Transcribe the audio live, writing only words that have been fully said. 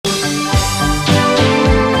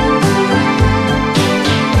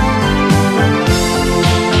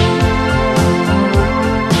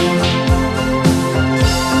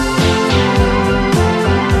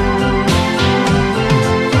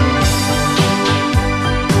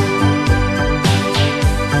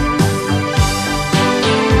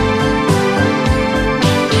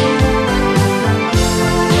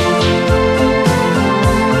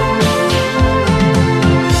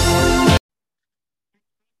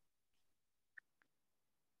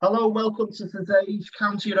Hello, welcome to today's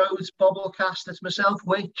County Roads Bobblecast. It's myself,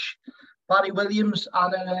 Witch, Barry Williams,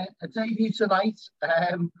 and a debut tonight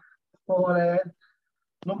for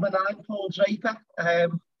number 9, Paul Draper.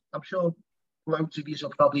 I'm sure loads of you will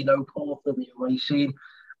probably know Paul from the away scene.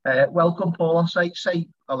 Welcome, Paul. I'll say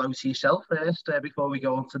hello to yourself first before we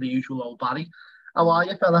go on to the usual old Barry. How are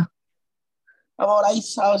you, fella? I'm all right.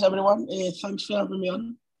 How's everyone? Thanks for having me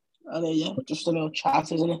on. And just a little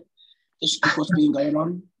chat, isn't it? Just what's been going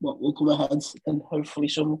on, what will come ahead, and hopefully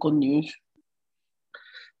some good news.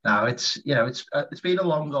 Now it's been a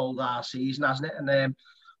long old season, hasn't it? And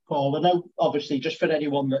Paul, I know obviously just for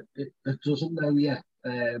anyone that doesn't know you,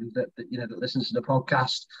 that listens to the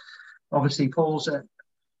podcast, obviously Paul's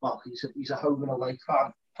he's a home and away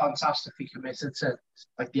fan, fantastically committed to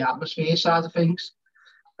like the atmosphere side of things.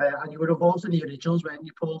 And you were involved in the Originals, weren't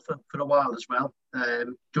you, Paul, for a while as well?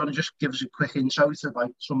 Do you want to just give us a quick intro to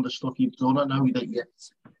like some of the stuff you've done? I know that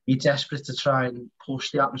you're desperate to try and push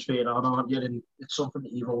the atmosphere on, aren't you? And it's something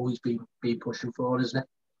that you've always been pushing for, isn't it?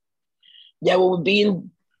 Yeah, well, we've been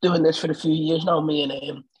doing this for a few years now, me and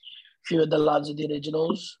a few of the lads of the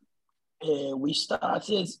Originals. We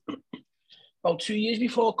started about 2 years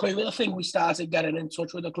before COVID, I think we started getting in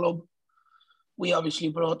touch with the club. We obviously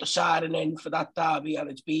brought the siren in for that derby, and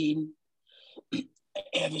it's been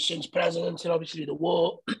ever since Presidents and obviously the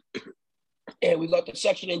war. We got the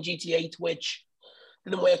section in GT8, which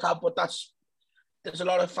didn't work out, but there's a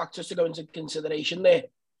lot of factors to go into consideration there.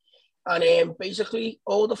 And basically,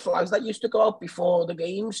 all the flags that used to go up before the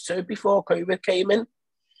games, too, before COVID came in,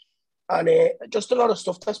 and just a lot of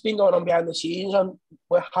stuff that's been going on behind the scenes, and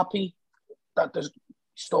we're happy that there's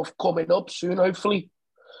stuff coming up soon, hopefully,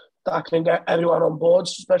 that can get everyone on board,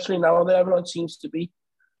 especially now that everyone seems to be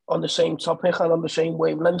on the same topic and on the same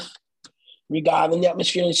wavelength regarding the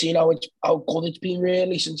atmosphere and seeing how good it's been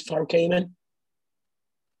really since Frank came in.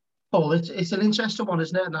 Paul, it's an interesting one,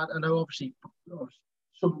 isn't it? And I know obviously,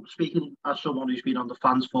 speaking as someone who's been on the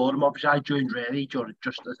fans forum, obviously I joined really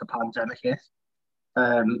just as the pandemic hit.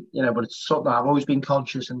 But it's something I've always been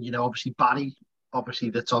conscious, and obviously Barry,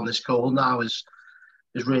 that's on this call now is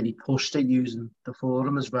really pushed it using the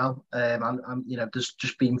forum as well. And there's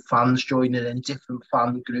just been fans joining in, different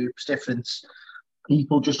fan groups, different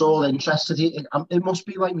people just all interested. It must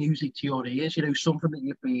be like music to your ears, something that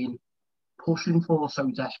you've been pushing for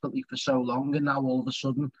so desperately for so long, and now all of a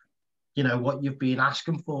sudden, what you've been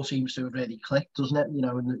asking for seems to have really clicked, doesn't it?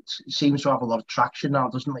 And it seems to have a lot of traction now,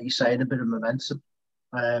 doesn't it? Like you're saying, a bit of momentum.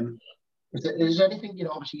 Is there anything,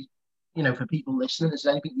 obviously, for people listening, is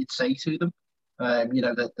there anything you'd say to them?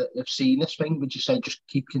 That have seen this thing? Would you say just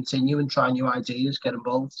keep continuing, try new ideas, get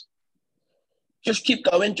involved? Just keep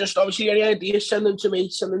going. Just obviously any ideas, send them to me,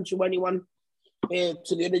 send them to anyone,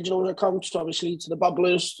 to the Original accounts, obviously to the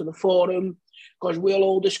Bobblers, to the forum, because we'll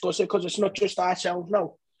all discuss it, because it's not just ourselves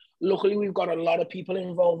now. Luckily, we've got a lot of people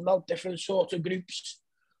involved now, different sorts of groups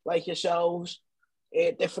like yourselves,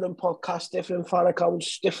 different podcasts, different fan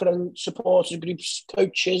accounts, different supporters groups,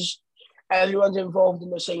 coaches. Everyone's involved in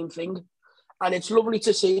the same thing. And it's lovely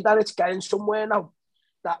to see that it's getting somewhere now,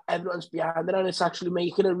 that everyone's behind it and it's actually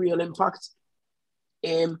making a real impact.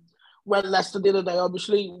 When Leicester the other day,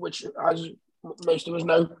 obviously, which as most of us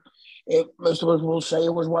know, most of us will say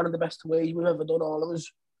it was one of the best ways we've ever done, all of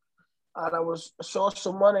us. And I saw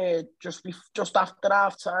someone just after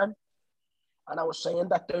half time, and I was saying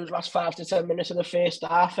that those last 5 to 10 minutes of the first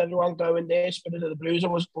half, everyone going there, Spirit of the Blues,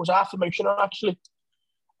 it was half emotional actually.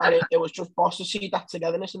 And it was just boss to see that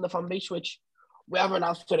togetherness in the fan base, which we haven't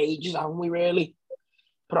had for ages, haven't we, really?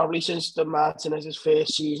 Probably since the Martinez's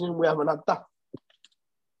first season, we haven't had that.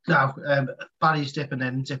 No, Barry's dipping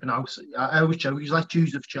in, dipping out. I always joke, he's like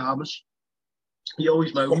Joseph Chalmers. He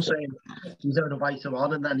always moans saying he's having a vital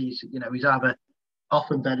on, and then he's either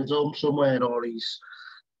off in Benidorm somewhere, or he's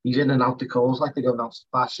in and out the calls like they're going out to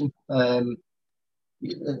fashion.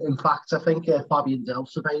 In fact, I think Fabian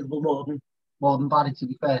Delph's available more than Barry, to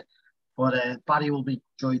be fair. But Barry will be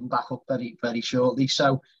joining back up very, very shortly.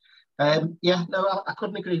 So, I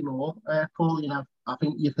couldn't agree more. Paul, I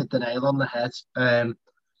think you've hit the nail on the head. I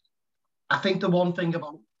think the one thing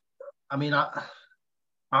about, I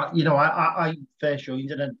first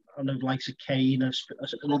joined in on the likes of Kane,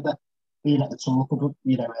 being at the talk of,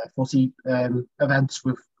 footy events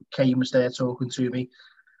with Kane was there talking to me.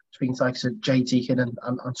 Speaking to like Jay Deacon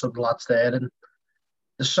and some lads there, and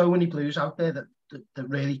there's so many Blues out there that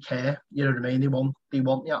really care. You know what I mean? They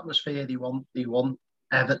want the atmosphere. They want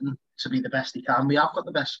Everton to be the best they can. We have got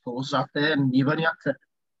the best supporters out there, and you've only had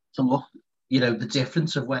to look, the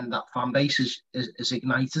difference of when that fan base is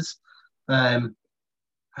ignited.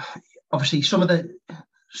 Obviously, some of the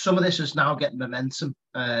some of this is now getting momentum,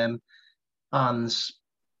 and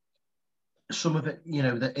some of it,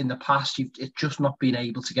 that in the past it's just not been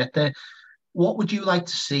able to get there. What would you like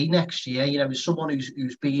to see next year? As someone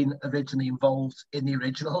who's been originally involved in the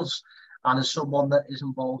originals, and as someone that is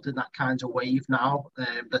involved in that kind of wave now,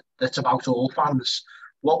 that's about all fans,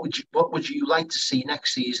 what would you like to see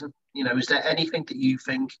next season? Is there anything that you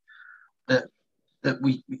think that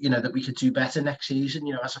we could do better next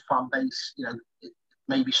season? As a fan base,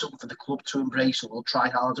 maybe something for the club to embrace or try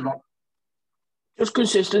harder on. Just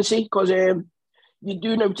consistency, because you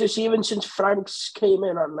do notice even since Franks came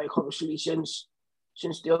in, and like obviously since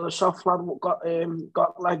the other soft lad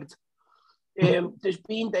got legged, there's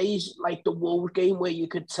been days like the Wolves game where you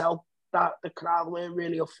could tell that the crowd weren't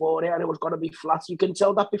really up for it and it was going to be flat. You can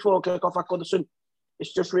tell that before kick-off at Goodison.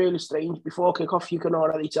 It's just really strange. Before kick-off, you can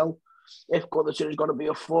already tell if Goodison is going to be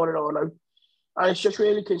up for it or no. And it's just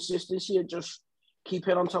really consistency and just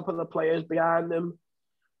keeping on top of the players behind them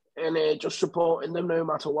and just supporting them no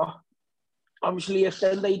matter what. Obviously, if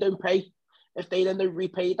then they don't repay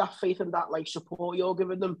that faith and that like support you're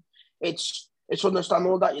giving them, it's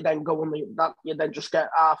understandable that you then just get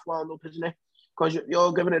half wound up, isn't it? Because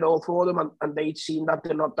you're giving it all for them and they've seen that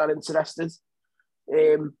they're not that interested.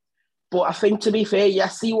 But I think, to be fair,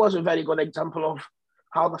 yes, he was a very good example of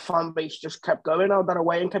how the fan base just kept going out that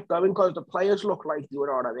away and kept going, because the players looked like they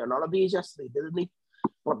were already on holidays yesterday, didn't they?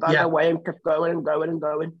 But that away and kept going and going and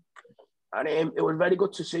going. And it was very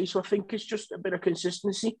good to see. So I think it's just a bit of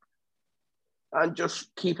consistency and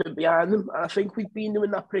just keep it behind them. And I think we've been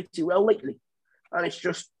doing that pretty well lately. And it's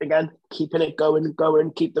just, again, keeping it going,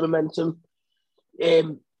 keep the momentum.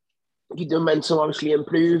 Keep the momentum, obviously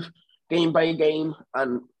improve game by game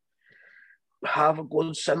and have a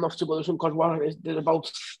good send-off to Goodison, because there's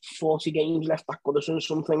about 40 games left at Goodison,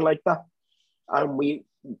 something like that. And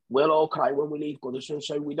we'll all cry when we leave Goodison,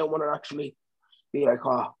 so we don't want to actually be like,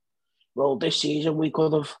 well, this season we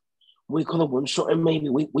could have won something. Maybe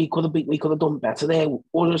we could have done better there.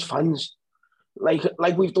 Us as fans,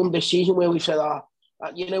 like we've done this season, where we said,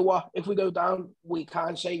 you know what? If we go down, we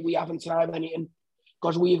can't say we haven't tried anything,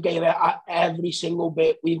 because we've gave it every single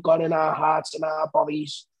bit we've got in our hearts, in our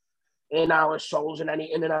bodies, in our souls, and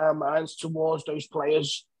anything in our minds towards those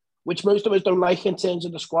players, which most of us don't like in terms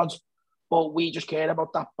of the squad. But we just care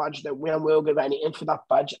about that badge, that we'll give anything for that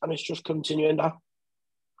badge, and it's just continuing that.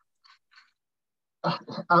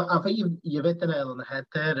 I think you've hit the nail on the head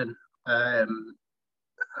there, and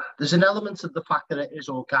there's an element of the fact that it is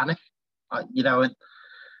organic.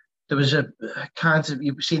 There was a kind of,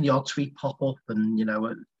 you've seen the odd tweet pop up,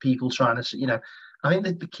 and people trying to, I think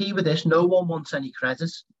that the key with this, no one wants any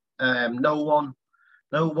credit, no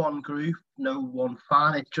one group, no one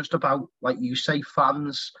fan. It's just about, like you say,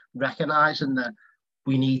 fans recognising that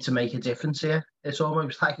we need to make a difference here. It's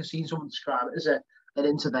almost like I've seen someone describe it as an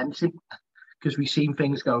intervention, because we've seen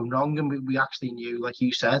things going wrong, and we actually knew, like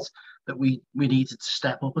you said, that we needed to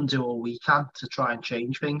step up and do all we can to try and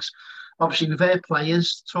change things. Obviously, we've heard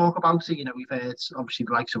players talk about it. We've heard, obviously,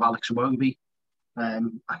 the likes of Alex Iwobi.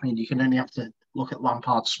 You can only have to look at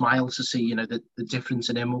Lampard's smile to see, the difference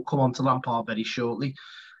in him. We'll come on to Lampard very shortly.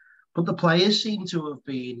 But the players seem to have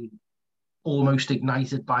been almost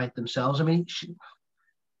ignited by it themselves.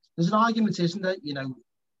 There's an argument, isn't there?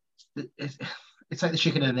 It's like the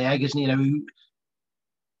chicken and the egg, isn't it?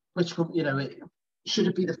 Should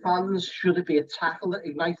it be the fans? Should it be a tackle that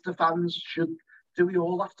ignites the fans? Do we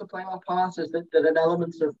all have to play our part? Is there an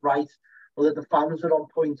element of, right, well, if the fans are on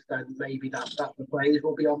point, then maybe that the players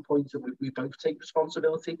will be on point, and we both take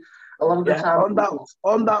responsibility. A lot of the time,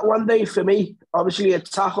 on that one day, for me, obviously a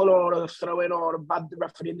tackle or a throw-in or a bad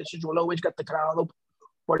refereeing decision will always get the crowd up.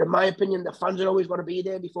 But in my opinion, the fans are always going to be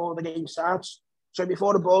there before the game starts. So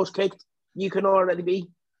before the ball's kicked, you can already be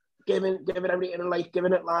giving everything and like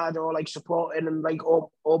giving it large, or like supporting and like or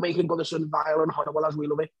making Goodison vile and horrible as we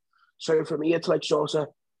love it. So for me, it's like sort of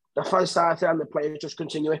the fans start it and the players just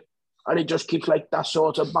continue it, and it just keeps like that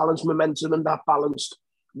sort of balanced momentum and that balanced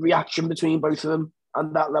reaction between both of them,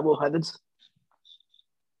 and that level-headed.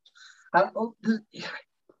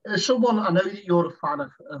 As someone, I know that you're a fan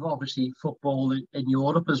of obviously football in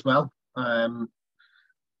Europe as well.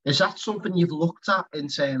 Is that something you've looked at in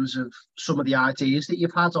terms of some of the ideas that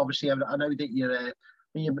you've had? Obviously, I know that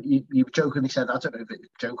you've jokingly said, I don't know if it's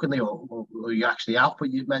jokingly or you actually have, but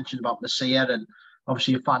you mentioned about Masia and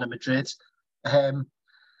obviously a fan of Madrid.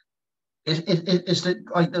 Is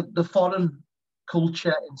the foreign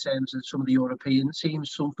culture in terms of some of the European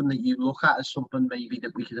teams something that you look at as something maybe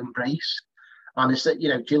that we could embrace? And is that,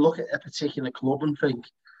 do you look at a particular club and think,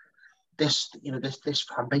 this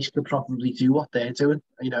fan base could probably do what they're doing,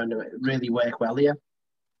 and it really work well here?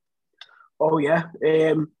 Oh yeah.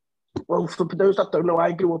 Well, for those that don't know,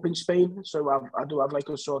 I grew up in Spain, so I do have like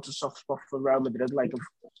a sort of soft spot for Real Madrid. Like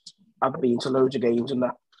I've been to loads of games and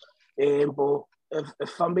that. But a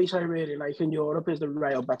fan base I really like in Europe is the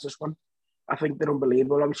Real Betis one. I think they're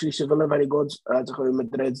unbelievable. Obviously, Sevilla are very good. To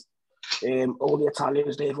Madrid. All the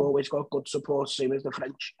Italians, they've always got good support, same as the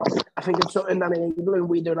French. I think it's something that in England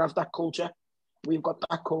we don't have that culture. We've got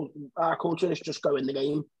that culture. Our culture is just go in the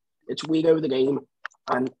game. It's we go the game,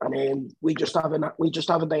 and we just have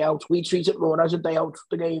a day out. We treat it more as a day out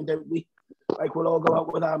the game, don't we? Like we'll all go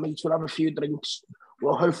out with our mates, we'll have a few drinks,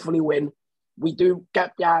 we'll hopefully win. We do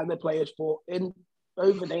get behind the players, but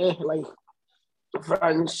over there, like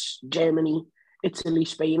France, Germany, Italy,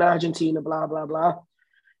 Spain, Argentina, blah blah blah.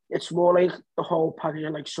 It's more like the whole package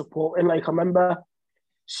of like supporting. Like I remember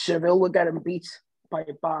Seville were getting beat by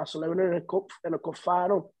Barcelona in a cup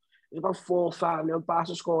final. It was about 4-5.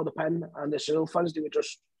 Barca scored a pen, and the Seville fans, they were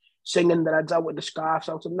just singing their heads out with the scarves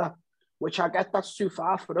out and that. Which I get that's too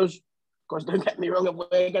far for us. Because don't get me wrong, if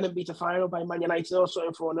we're getting beat a final by Man United or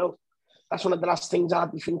something 4-0, that's one of the last things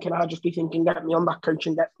I'd be thinking. I'd just be thinking, get me on that coach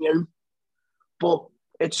and get me home. But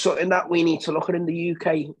it's something that we need to look at in the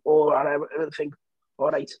UK, or I think,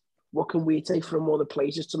 all right, what can we take from other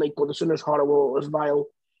places to make Goodison as horrible, as vile,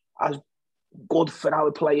 as good for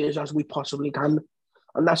our players as we possibly can?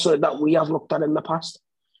 And that's something that we have looked at in the past.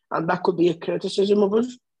 And that could be a criticism of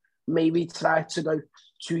us. Maybe try to go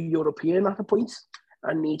too European at a point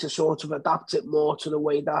and need to sort of adapt it more to the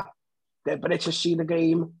way that the British see the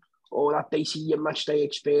game or that they see your match day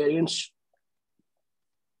experience.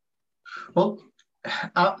 Well,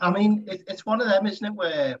 I mean, it's one of them, isn't it,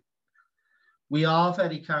 where we are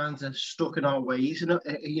very kind of stuck in our ways.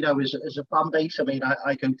 You know, as a fan base, I mean,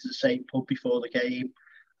 I go to the same pub before the game.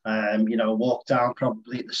 You know, walk down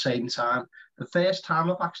probably at the same time. The first time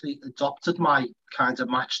I've actually adopted my kind of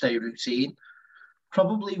match day routine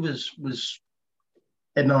probably was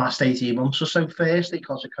in the last 18 months or so, firstly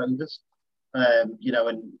because of COVID. You know,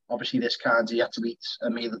 and obviously this kind of, you had to eat a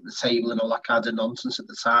meal at the table and all that kind of nonsense at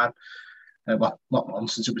the time. Well, not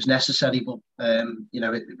nonsense, it was necessary, but, you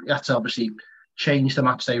know, you had to obviously change the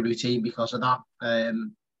match day routine because of that.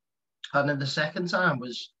 And then the second time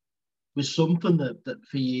was something that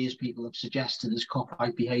for years people have suggested as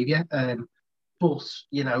cop-out behaviour. But,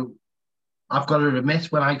 you know, I've got to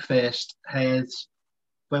admit, when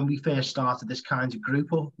we first started this kind of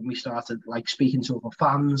group up, when we started like speaking to other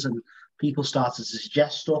fans and people started to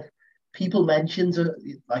suggest stuff, people mentioned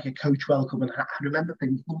like a coach welcome, and I remember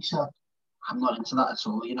thinking to myself, I'm not into that at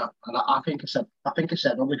all, you know. And I think I said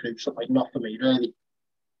on the group stuff like, not for me really.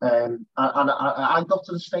 And I got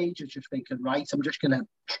to the stage of just thinking, right, I'm just going to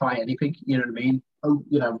try anything, you know what I mean? Oh,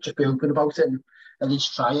 you know, just be open about it and at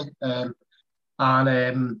least try it.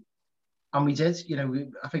 And we did, you know,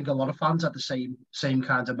 I think a lot of fans had the same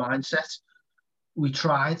kind of mindset. We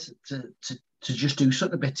tried to just do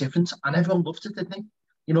something a bit different, and everyone loved it, didn't they?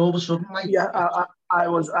 You know, all of a sudden, like, yeah, I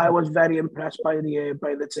was very impressed by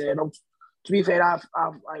the turnout. To be fair, I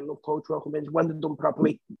love coach welcomings when they're done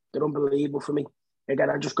properly. They're unbelievable for me. Again,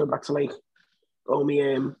 I just go back to like,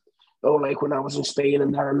 like when I was in Spain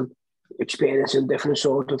and then experiencing different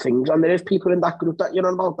sort of things. And there is people in that group that, you know,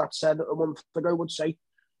 about that said a month ago would say,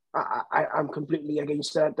 I'm completely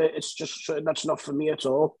against that. It's just that's not for me at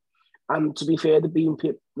all. And to be fair, they're being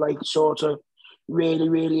like sort of really,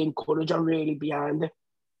 really encouraged and really behind it.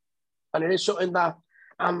 And it is something that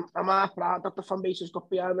I'm half proud that the fan base has got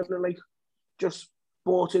behind it and like just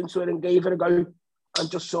bought into it and gave it a go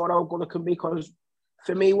and just saw how good it can be. Because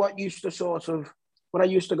for me, what used to sort of, when I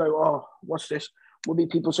used to go, oh, what's this? Would be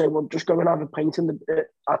people say, well, just go and have a pint in the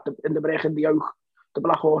Break in the Oak, the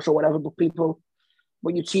Black Horse or whatever.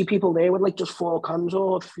 But you'd see people there with like just 4 cans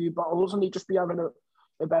or a few bottles, and they'd just be having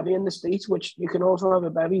a bevy in the street, which you can also have a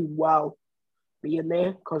bevy while being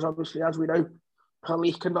there, because obviously, as we know,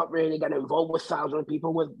 police cannot really get involved with thousands of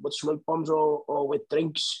people with smoke bombs or with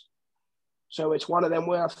drinks. So it's one of them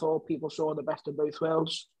where I thought people saw the best of both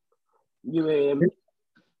worlds. You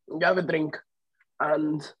have a drink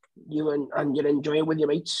and you enjoy it with your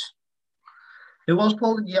mates. It was,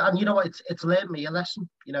 Paul, yeah, and you know what, it's learned me a lesson.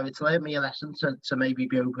 You know, it's learned me a lesson to maybe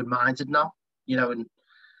be open-minded now, you know, and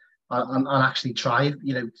actually try,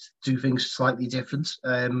 you know, do things slightly different.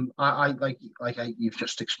 I like you've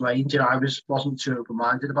just explained, you know, I wasn't too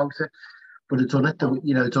open-minded about it, but I'd done it, done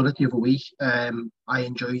it the other week. I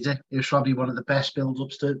enjoyed it. It was probably one of the best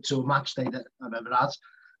build-ups to a match day that I've ever had.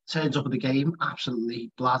 Turns up at the game,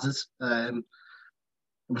 absolutely bladdered.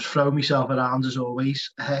 I was throwing myself around as always,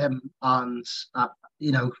 and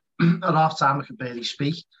you know, at half time I could barely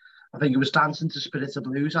speak. I think it was dancing to Spirit of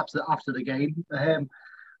Blues after the game,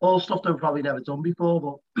 all stuff that we've probably never done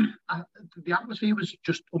before, but the atmosphere was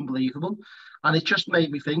just unbelievable. And it just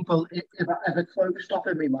made me think, well, if a closed off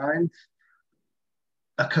in my mind,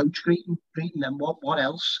 a coach greeting them, what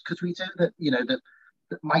else could we do that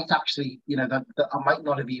might actually, that I might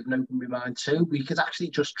not have even opened my mind to? We could actually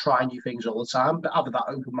just try new things all the time, but have that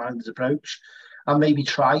open-minded approach and maybe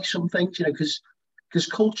try some things, because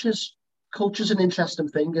culture's an interesting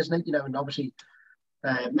thing, isn't it? And obviously,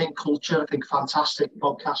 Mint Culture, I think, fantastic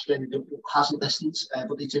podcast. Really hasn't listened,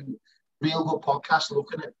 but they do real good podcast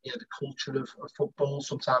looking at the culture of football,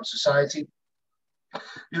 sometimes society.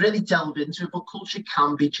 You really delve into it, but culture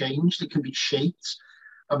can be changed. It can be shaped.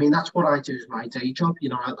 I mean, that's what I do as my day job.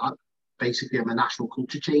 I basically am a national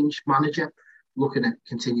culture change manager, looking at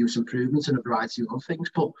continuous improvements and a variety of other things.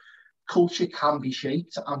 But culture can be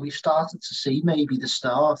shaped, and we've started to see maybe the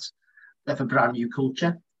start of a brand new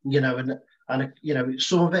culture. And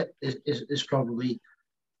some of it is probably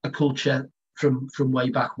a culture from way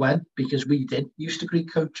back when, because we did used to greet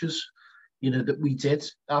coaches. That we did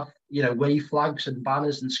have, wave flags and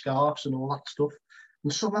banners and scarves and all that stuff.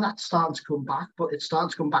 And some of that's starting to come back, but it's starting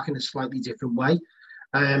to come back in a slightly different way.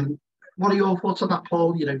 What are your thoughts on that,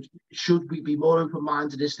 Paul? Should we be more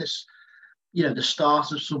open-minded? Is this, the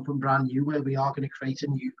start of something brand new where we are going to create a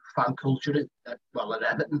new fan culture at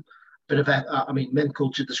Everton? Mint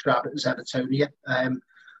Culture describe it as Evertonia.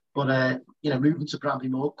 But moving to Bramley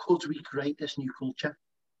Moore, could we create this new culture?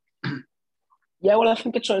 Yeah, well, I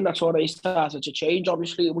think it's something that's already started to change.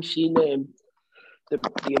 Obviously, we've seen the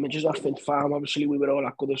images off Finn Farm. Obviously, we were all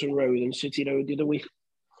at Goodison Road and City Road the other week.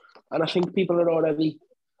 And I think people are already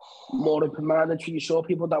more open-minded. So you saw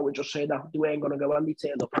people that would just say that they weren't going to go, and they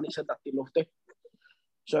turned up and they said that they loved it.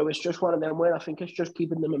 So it's just one of them where I think it's just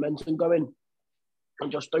keeping the momentum going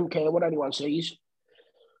and just don't care what anyone says.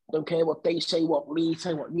 Don't care what they say, what we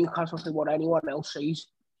say, what Newcastle say, what anyone else says.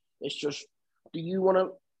 It's just, do you want to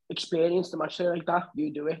experience the match like that?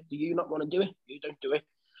 You do it. Do you not want to do it? You don't do it.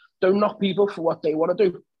 Don't knock people for what they want to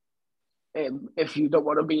do. If you don't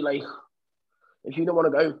want to be like, if you don't want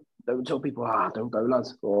to go, don't tell people, don't go,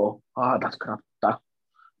 lads, or that's crap.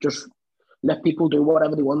 Just let people do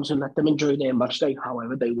whatever they want and let them enjoy their match day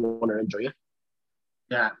however they want to enjoy it.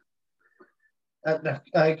 Yeah.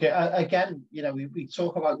 Again, we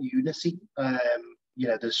talk about unity.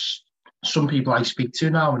 There's some people I speak to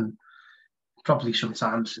now, and probably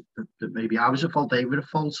sometimes that maybe I was at fault, they were at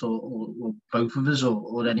fault, or both of us,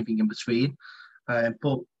 or anything in between.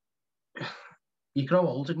 But you grow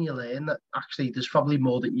older and you learn that actually there's probably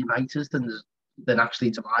more that unites us than actually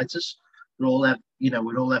divides us. We're all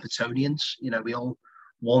Evertonians. We all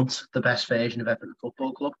want the best version of Everton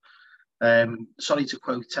Football Club. Sorry to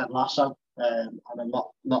quote Ted Lasso, and I'm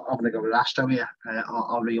not having a go with Astro here,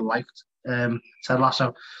 our real life Ted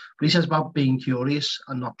Lasso, but he says about being curious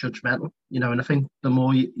and not judgmental. And I think the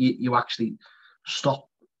more you actually stop,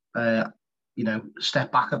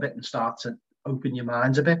 step back a bit and start to open your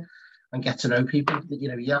minds a bit and get to know people, that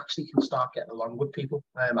you actually can start getting along with people.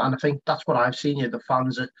 And I think that's what I've seen. The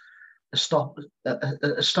fans are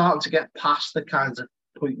starting to get past the kinds of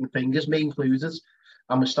pointing fingers, me included.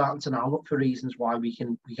 And we're starting to now look for reasons why we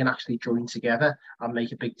can actually join together and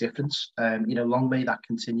make a big difference. Long may that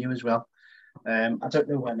continue as well. I don't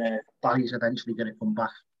know when Barry's eventually going to come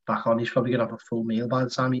back on. He's probably going to have a full meal by the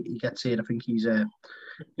time he gets here. I think he's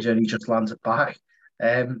only just landed back.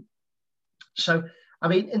 So, I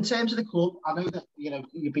mean, in terms of the club, I know that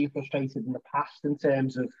you've been frustrated in the past in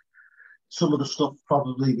terms of some of the stuff. Some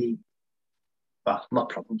of the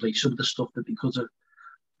stuff that they could have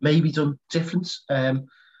maybe done different. I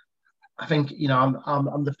think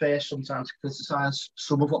I'm the first sometimes to criticise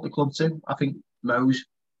some of what the club do. I think Mo,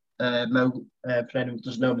 for anyone who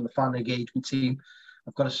doesn't know him, in the fan engagement team,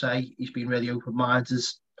 I've got to say he's been really open-minded.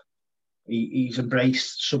 He's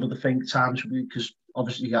embraced some of the times, because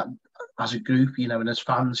obviously as a group, and as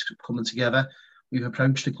fans coming together, we've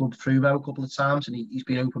approached the club through Mo a couple of times, and he's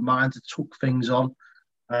been open-minded, took things on.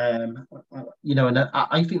 And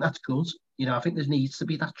I think that's good. I think there needs to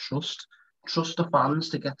be that trust the fans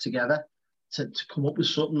to get together to come up with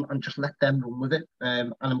something and just let them run with it.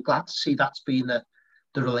 And I'm glad to see that's been the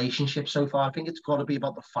relationship so far. I think it's got to be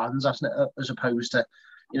about the fans, hasn't it, as opposed to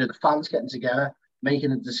the fans getting together,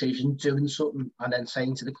 making a decision, doing something, and then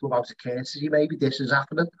saying to the club out of courtesy, maybe this is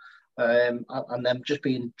happening, and them just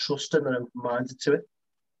being trusting and open-minded to it.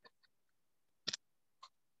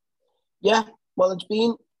 Yeah, well, it's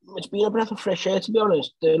been a breath of fresh air, to be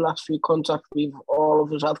honest, the last few contacts we've all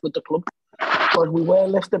of us had with the club, because we were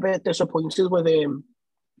left a bit disappointed with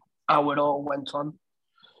how it all went on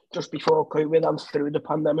just before COVID and through the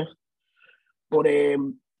pandemic. But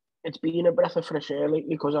it's been a breath of fresh air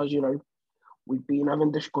lately because, as you know, we've been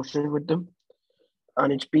having discussions with them,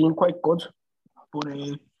 and it's been quite good. But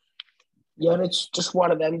yeah, it's just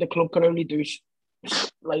one of them. The club can only do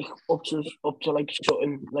like up to like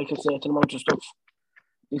something like a certain amount of stuff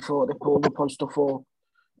before they pull up on stuff, or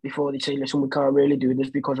before they say, listen, we can't really do this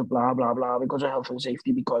because of blah blah blah, because of health and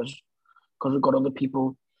safety, because we've got other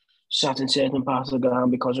people sat in certain parts of the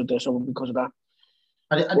ground because of this or because of that.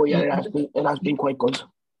 But yeah, it has been quite good.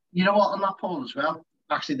 You know what, on that, Paul, as well?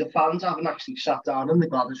 Actually, the fans haven't actually sat down in the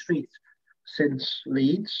Gladys Street since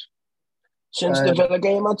Leeds. Since the Villa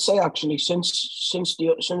game, I'd say, actually, since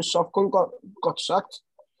Sofcon got sacked.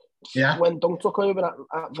 Yeah. When Dunk took over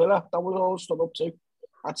at Villa, that was all stood up to.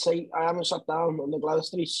 I'd say I haven't sat down on the Gladys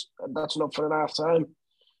Street. That's not for an half time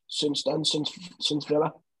since then, since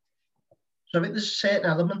Villa. So I think there's certain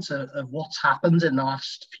elements of what's happened in the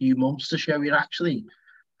last few months to show you actually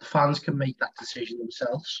the fans can make that decision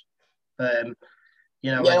themselves.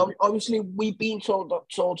 Obviously we've been told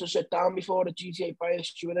to sit down before the GTA by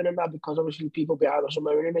stewarding and that, because obviously people behind us are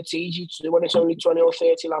moaning. It's easy to do when it's only 20 or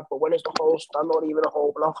 30 laps, but when it's the whole stand or even a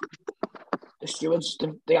whole block, the stewards,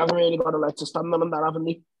 they haven't really got a leg to stand on that, haven't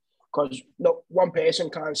they? Because one person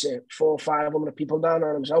can't sit 400 or 500 people down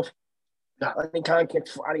on himself. Yeah. And he can't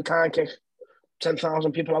kick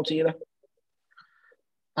 10,000 people out either.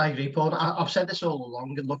 I agree, Paul. I've said this all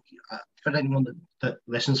along, and look, for anyone that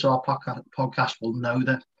listens to our podcast will know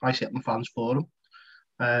that I sit on Fans Forum.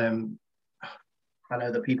 I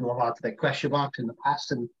know that people have had their question marks in the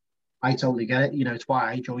past, and I totally get it. It's why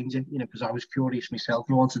I joined it, because I was curious myself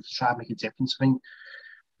and wanted to try and make a difference. I think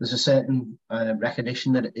there's a certain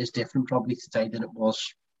recognition that it is different probably today than it was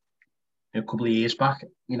a couple of years back.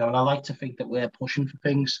 And I like to think that we're pushing for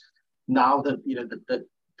things now that,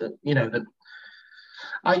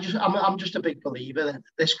 I'm just a big believer that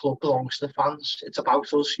this club belongs to the fans. It's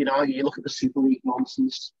about us. You look at the Super League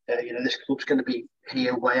nonsense. This club's going to be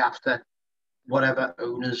here way after whatever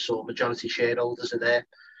owners or majority shareholders are there.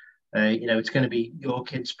 It's going to be your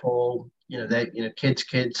kids, Paul.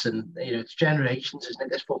 Kids, and it's generations, isn't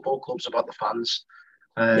it? This football club's about the fans.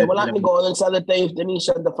 Anthony Gordon said that, Dave. Then he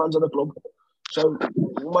said the fans of the club. So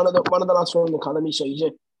one of the lads from the academy says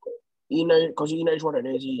it. Because he knows what it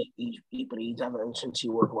is. He breeds everything since he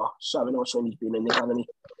was 7 or so. He's been in the academy.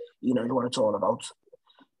 He knows what it's all about.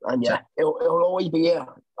 And yeah, it'll always be here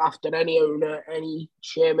after any owner, any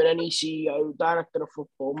chairman, any CEO, director of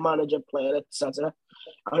football, manager, player, etc.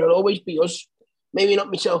 And it'll always be us. Maybe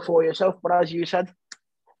not myself or yourself, but as you said,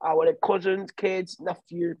 our cousins, kids,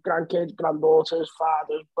 nephews, grandkids, granddaughters,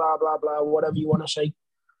 fathers, blah blah blah, whatever you want to say.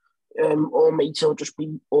 Or mates, it'll just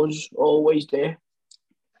be us always there.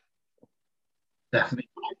 Definitely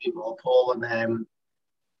more, Paul, and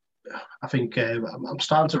I think I'm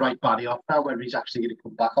starting to write Barry off now, whether he's actually going to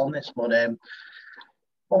come back on this. But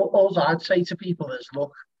all I'd say to people is,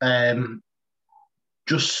 look,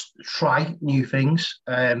 just try new things.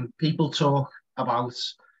 People talk about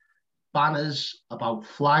banners, about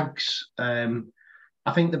flags.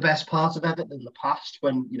 I think the best part of Everton in the past,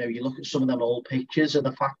 when you look at some of them old pictures, and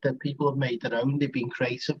the fact that people have made their own, they've been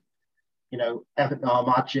creative. Everton Our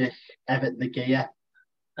Magic, Everton the Gear.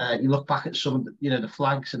 You look back at some of the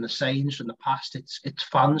flags and the sayings from the past. It's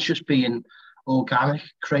fans just being organic,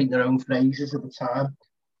 creating their own phrases at the time.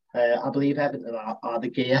 I believe Everton are the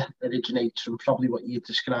Gear originates from probably what you'd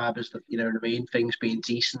describe as the things being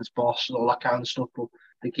decent, boss, and all that kind of stuff. But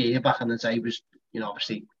the Gear back in the day was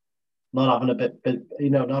obviously not having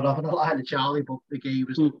not having a line of Charlie, but the Gear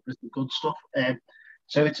was the good stuff.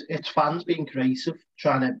 So it's fans being creative,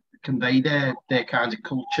 trying to convey their kind of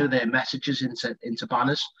culture, their messages into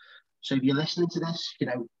banners. So if you're listening to this,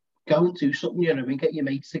 go and do something, get your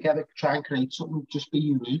mates together, try and create something, just be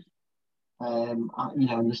unique. And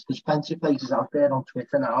there's plenty of places out there on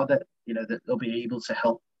Twitter now that, that they'll be able to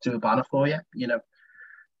help do a banner for you,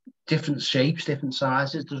 different shapes, different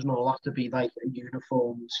sizes, doesn't all have to be like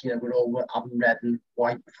uniforms, we're all having red and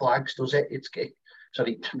white flags, does it?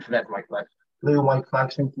 Sorry, red and white flags. Blue and white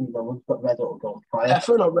flags, thinking one's got red or go on fire.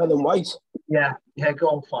 Definitely not red and white. Yeah, go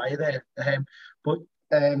on fire there. But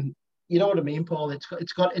you know what I mean, Paul?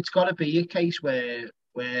 It's got to be a case where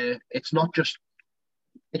it's not just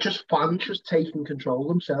fans just taking control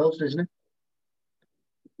themselves, isn't it?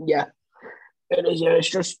 Yeah, it is. Yeah,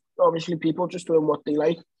 it's just obviously people just doing what they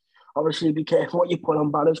like. Obviously, be careful what you put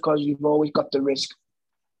on banners, because you've always got the risk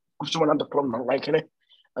of someone at the club not liking it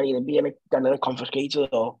and either being confiscated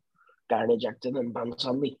or getting ejected and banned,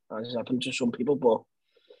 sadly, as has happened to some people. But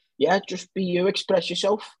yeah, just be you, express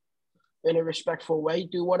yourself in a respectful way,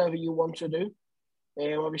 do whatever you want to do.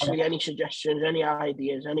 Obviously, any suggestions, any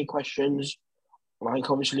ideas, any questions, Like,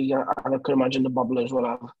 obviously, I can imagine the bubblers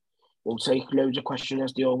will take loads of questions,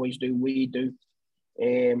 as they always do. We do.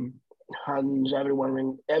 Hands,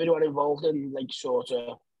 everyone involved in, like, sort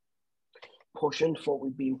of pushing for what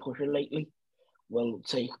we've been pushing lately will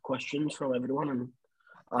take questions from everyone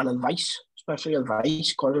and advice, especially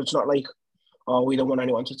advice, because it's not like, oh, we don't want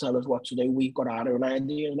anyone to tell us what to do. We've got our own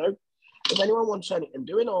idea, If anyone wants anything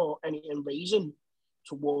doing or anything raising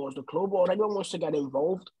towards the club, or anyone wants to get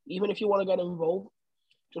involved, even if you want to get involved,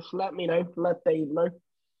 just let me know, let Dave know.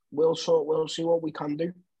 We'll see what we can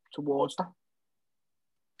do towards that.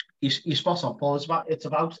 You're spot on, Paul. It's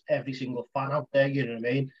about every single fan out there, you know what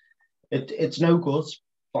I mean? It's no good,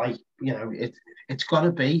 like, it's got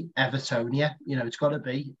to be Evertonia, it's got to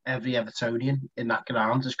be every Evertonian in that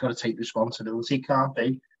ground has got to take responsibility, can't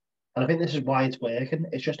be. And I think this is why it's working.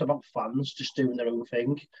 It's just about fans just doing their own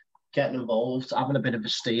thing, getting involved, having a bit of a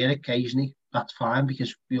steer occasionally. That's fine,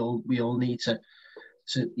 because we all need to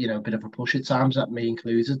a bit of a push at times, that me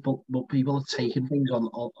included. But people are taking things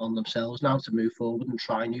on themselves now to move forward and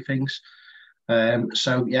try new things.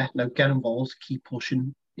 So yeah, get involved, keep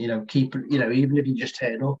pushing. Even if you just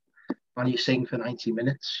turn up and you sing for 90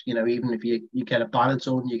 minutes, even if you get a banner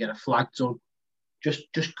done, you get a flag done, just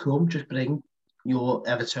come, just bring your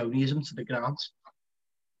Evertonianism to the ground.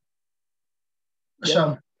 Yeah.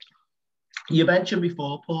 So you mentioned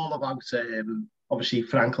before, Paul, about obviously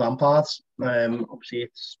Frank Lampard. Obviously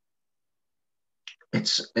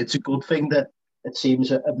it's a good thing that it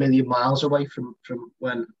seems a million miles away from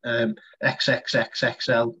when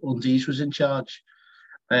XXXXL Undies was in charge.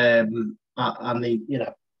 And I'll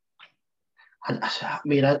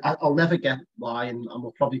never get why, and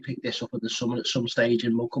we'll probably pick this up at the summit at some stage,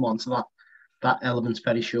 and we'll come on to that element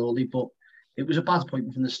very shortly. But it was a bad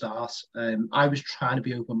appointment from the start. I was trying to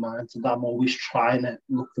be open-minded. I'm always trying to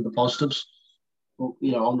look for the positives. But,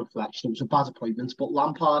 on reflection, it was a bad appointment. But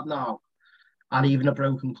Lampard now, and even a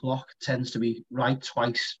broken clock, tends to be right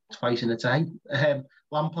twice in a day.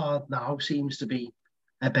 Lampard now seems to be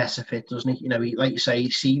a better fit, doesn't he? He, like you say,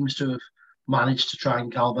 he seems to have managed to try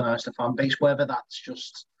and galvanise the fan base, whether that's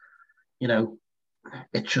just,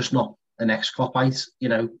 it's just not an ex-Kloppite,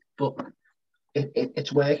 but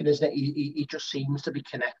it's working, isn't it? He just seems to be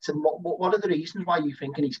connecting. What are the reasons why you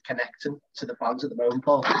thinking he's connecting to the fans at the moment,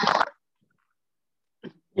 Paul?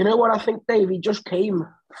 You know what I think, Dave? He just came,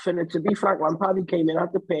 to be Frank Lampard, he came in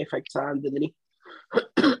at the perfect time, didn't he?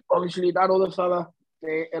 Obviously, that other fella,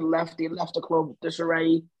 he left the club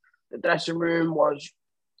disarray. The dressing room was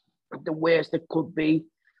the worst it could be.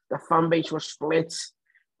 The fan base was split.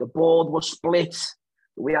 The board was split.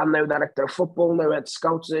 We had no director of football, no head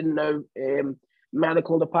scouting, no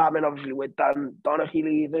medical department, obviously, with Dan Donaghy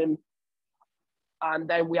leaving. And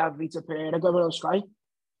then we had Vita Pereira going on Sky.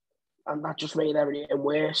 And that just made everything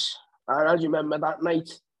worse. And as you remember that night,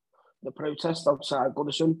 the protest outside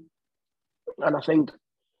Goodison, and I think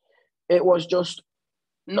it was just,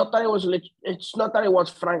 it's not that it was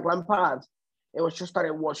Frank Lampard, it was just that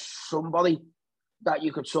it was somebody that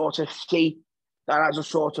you could sort of see that has a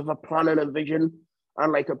sort of a plan and a vision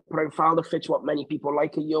and like a profile that fits what many people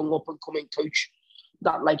like, a young up-and-coming coach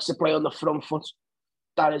that likes to play on the front foot,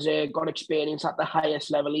 that has got experience at the highest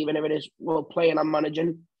level, even if it is playing and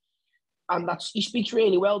managing. And he speaks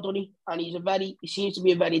really well, doesn't he? And he seems to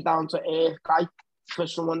be a very down-to-earth guy for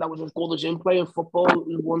someone that was as good as him playing football.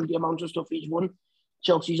 He won the amount of stuff he's won.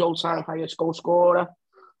 Chelsea's all-time highest goal scorer,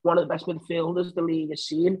 one of the best midfielders the league has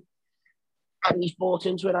seen. And he's bought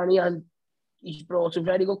into it, and he's brought a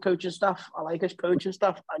very good coaching staff. I like his coaching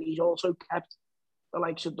staff, and he's also kept the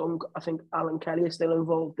likes of Dunk. I think Alan Kelly is still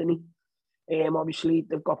involved, isn't he? Obviously,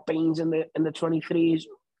 they've got Baines in the 23s.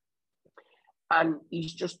 And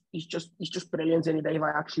he's just brilliant, isn't he, Dave?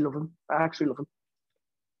 I actually love him.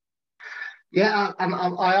 Yeah,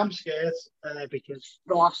 I am scared because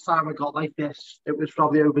the last time I got like this, it was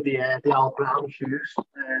probably over the Al Brown shoes.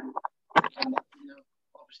 And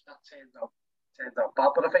obviously that turned out bad.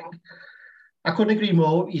 But I think I couldn't agree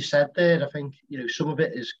more with what you said there. I think some of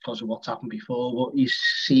it is because of what's happened before, but he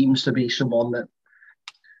seems to be someone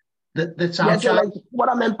that's like what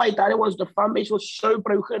I meant by that, it was the fan base was so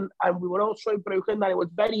broken, and we were all so broken that it was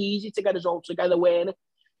very easy to get us all together, weren't it?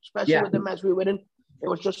 Especially with the mess we were in. It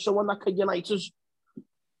was just someone that could unite us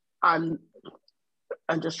and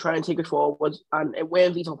just try and take us forward. And it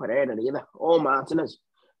weren't Vito Pereira either, or Martinez.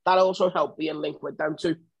 That also helped being linked with them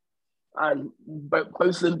too. And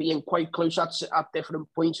both of them being quite close at different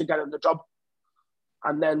points of getting the job.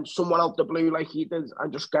 And then someone out the blue like he did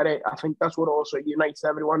and just get it. I think that's what also unites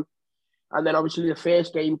everyone. And then obviously the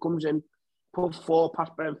first game comes in, put 4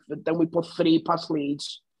 past Brentford, then we put 3 past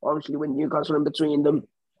Leeds, obviously with Newcastle in between them.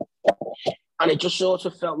 And it just sort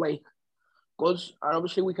of felt like good. And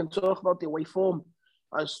obviously we can talk about the away form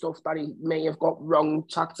and stuff that he may have got wrong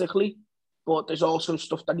tactically, but there's also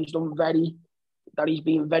stuff that he's done that he's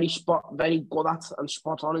been very good at and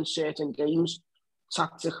spot on in certain games,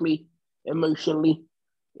 tactically, emotionally,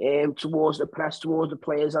 towards the press, towards the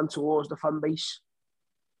players and towards the fan base.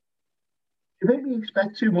 Do you think we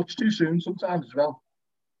expect too much too soon sometimes as well?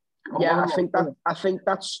 Yeah, I think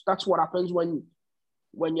that's what happens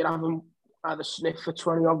when you're having had a sniff for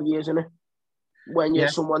 20 odd years, innit? When you're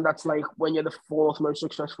someone that's like, when you're the fourth most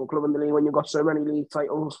successful club in the league, when you've got so many league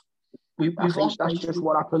titles, I think that's just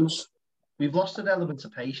what happens. We've lost an element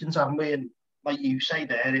of patience, haven't we? And like you say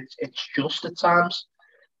there, it's just at times.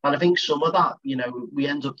 And I think some of that, we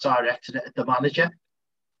end up directing it at the manager.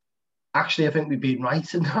 Actually, I think we've been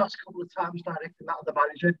right in the last couple of times directing that at the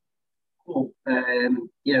manager. But,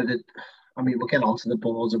 we'll get onto the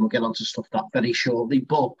boards and we'll get onto stuff that very shortly.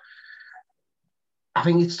 But I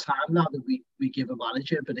think it's time now that we give a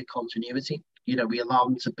manager a bit of continuity. We allow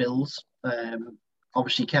him to build.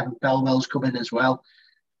 Obviously, Kevin Bellwell's come in as well.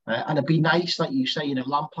 And it'd be nice, like you say,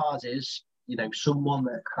 Lampard is, someone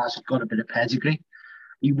that has got a bit of pedigree.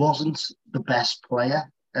 He wasn't the best player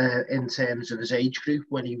in terms of his age group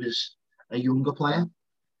when he was a younger player.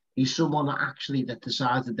 He's someone that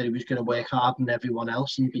decided that he was going to work harder than everyone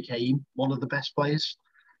else and became one of the best players.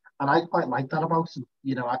 And I quite like that about him.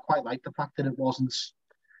 I quite like the fact that it wasn't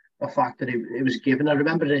a fact that it was given. I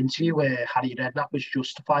remember an interview where Harry Redknapp was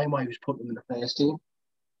justifying why he was putting him in the first team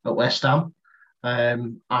at West Ham.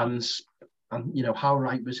 And how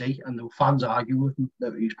right was he? And the fans arguing with him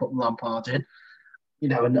that he was putting Lampard in.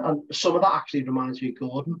 And some of that actually reminds me of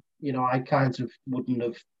Gordon. I kind of wouldn't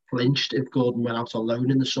have flinched if Gordon went out on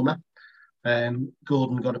loan in the summer.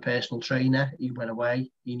 Gordon got a personal trainer. He went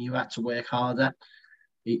away. He knew he had to work harder.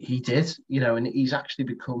 He did, and he's actually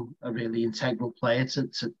become a really integral player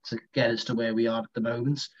to get us to where we are at the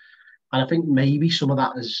moment. And I think maybe some of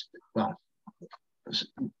that is,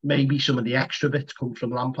 maybe some of the extra bits come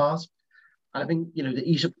from Lampard. And I think,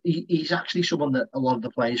 he's actually someone that a lot of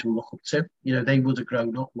the players will look up to. They would have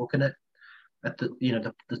grown up looking at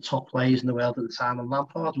the top players in the world at the time, and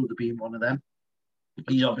Lampard would have been one of them.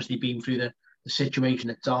 He's obviously been through the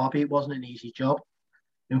situation at Derby. It wasn't an easy job.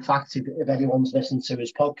 In fact, if anyone's listened to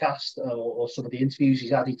his podcast or some of the interviews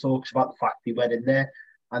he's had, he talks about the fact he went in there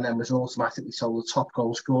and then was automatically told the top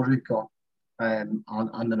goal scorer he'd got. And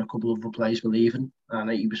then a couple of other players were leaving. And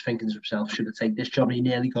he was thinking to himself, should I take this job? And he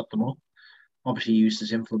nearly got them up. Obviously, he used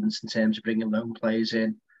his influence in terms of bringing loan players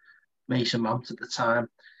in. Mason Mount at the time.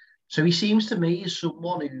 So he seems to me as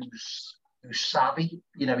someone who's savvy.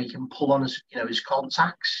 He can pull on his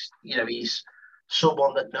contacts. He's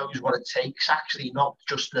someone that knows what it takes, actually, not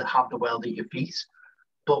just to have the world at your feet,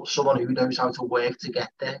 but someone who knows how to work to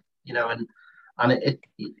get there, and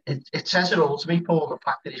it says it all to me, Paul, the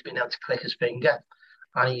fact that he's been able to click his finger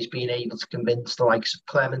and he's been able to convince the likes of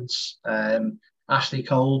Clements, Ashley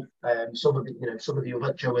Cole, some of the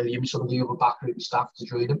other, Joe Williams, some of the other backroom staff to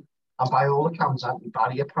join him. And by all accounts, Anthony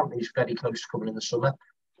Barry apparently is very close to coming in the summer.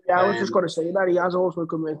 Yeah, I was just going to say that he has also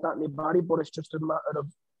convinced Anthony Barry, but it's just a matter of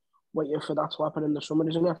waiting for that to happen in the summer,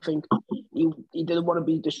 isn't it? I think he didn't want to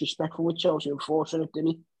be disrespectful with Chelsea and forcing it,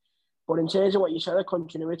 didn't he? But in terms of what you said, of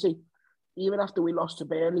continuity, even after we lost to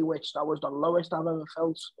Burnley, which that was the lowest I've ever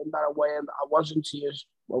felt in that way, and I was in tears.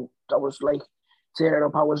 Well, that was like tearing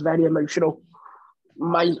up. I was very emotional.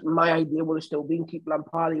 My idea would have still been keep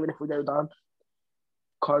Lampard even if we go down,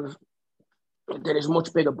 because there is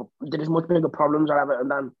much bigger problems at Everton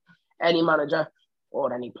than any manager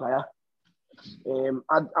or any player.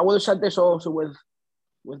 I would have said this also with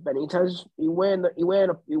Benitez. He weren't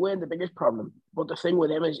the biggest problem, but the thing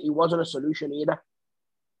with him is he wasn't a solution either.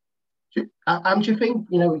 And do you think,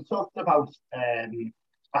 we talked about,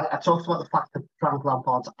 I talked about the fact that Frank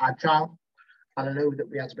Lampard's agile, and I know that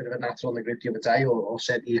we had a bit of a natter on the grid the other day, or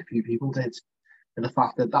certainly a few people did, and the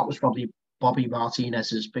fact that was probably Bobby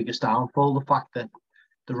Martinez's biggest downfall, the fact that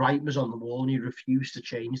the writing was on the wall and he refused to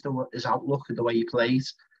change his outlook and the way he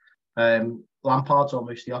plays. Lampard's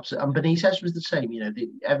almost the opposite, and Benitez was the same.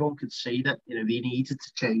 Everyone could see that he needed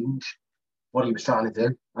to change what he was trying to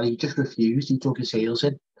do, and he just refused. He took his heels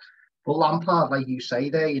in. But Lampard, like you say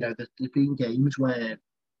there, there's been games where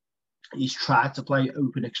he's tried to play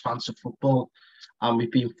open, expansive football, and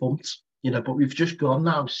we've been thumped. But we've just gone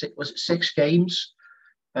now. Was it 6 games?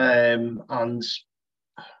 And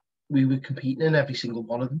we were competing in every single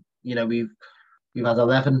one of them. We've had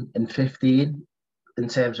 11 and 15 in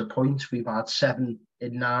terms of points. We've had 7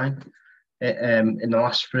 in 9 in the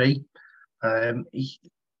last 3. He's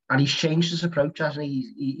changed his approach, hasn't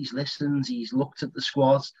he? He's listened. He's looked at the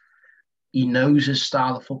squad. he knows his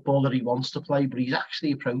style of football that he wants to play, but he's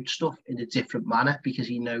actually approached stuff in a different manner because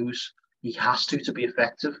he knows he has to be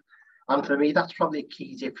effective. And for me, that's probably a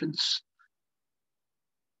key difference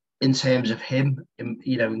in terms of him,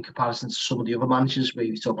 in comparison to some of the other managers. Where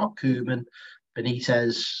we talk about Koeman,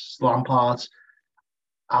 Benitez, Lampard,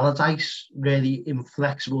 Allardyce, really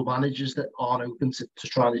inflexible managers that aren't open to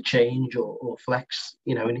trying to change or flex,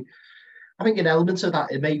 and I think an element of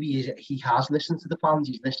that, it maybe is he has listened to the fans.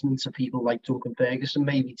 He's listening to people like Duncan Ferguson,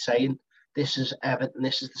 maybe saying, this is Everton,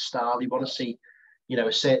 this is the style. You want to see,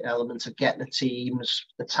 a certain element of getting the teams,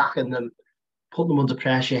 attacking them, putting them under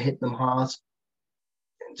pressure, hitting them hard.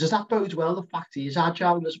 Does that bode well, the fact he is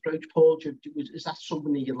agile in his approach, Paul? Is that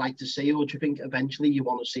something that you'd like to see, or do you think eventually you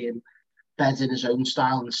want to see him bed in his own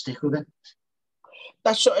style and stick with it?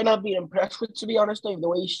 That's something I've been impressed with, to be honest, Dave, the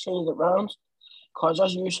way he's changed it round. Because,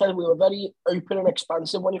 as you said, we were very open and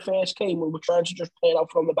expansive when he first came. We were trying to just play it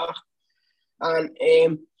out from the back.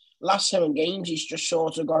 And last 7 games, he's just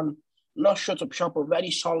sort of gone, not shut up shop, but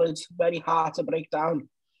very solid, very hard to break down,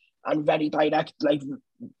 and very direct. Like,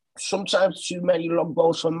 sometimes too many long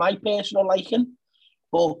balls for my personal liking,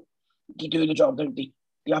 but they do the job, don't they?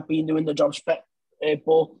 They have been doing the job but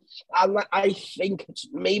I think it's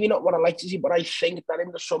maybe not what I like to see, but I think that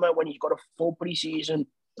in the summer, when he's got a full pre-season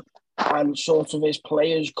and sort of his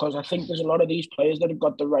players, because I think there's a lot of these players that have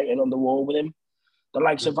got the writing on the wall with him. The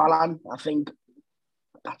likes of Varane, I think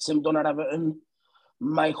that's him done at Everton.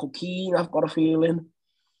 Michael Keane, I've got a feeling.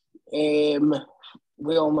 We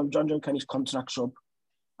all know John Joe Kenny's contract's up.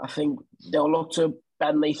 I think they'll look to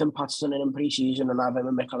Ben Nathan Patterson in pre-season and have him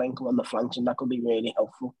and Mikalenko on the flanks, and that could be really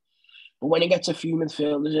helpful. But when he gets a few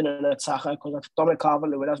midfielders in an attacker, because Dominic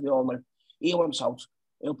Calvert-Lewin, as we all know, he wants out.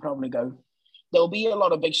 He'll probably go. There'll be a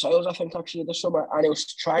lot of big sales, I think, actually, this summer, and he'll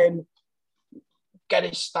try and get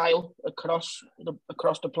his style across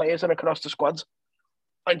the players and across the squads,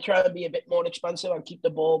 and try and be a bit more expansive and keep the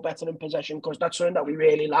ball better in possession, because that's something that we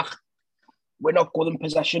really lack. We're not good in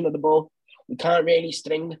possession of the ball. We can't really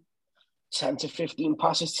string 10 to 15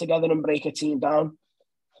 passes together and break a team down.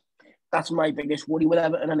 That's my biggest worry with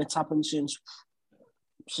Everton, and it's happened since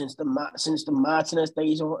the Martinez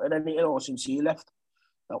days or since he left,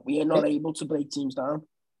 that we are not able to break teams down.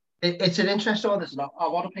 It's an interesting one. I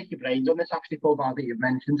want to pick your brains on this, actually, Paul, now that you've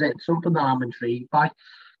mentioned it. It's something that I'm intrigued by,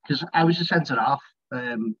 because I was a centre-half,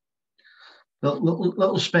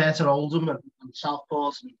 little spare to Oldham and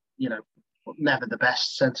Southport, and, never the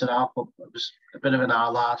best centre-half, but it was a bit of an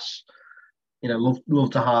R-lass,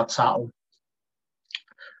 loved a hard tackle.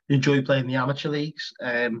 Enjoy playing the amateur leagues,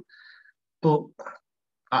 but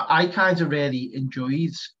I kind of really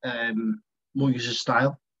enjoyed Moyes'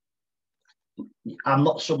 style. I'm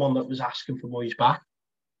not someone that was asking for Moyes back.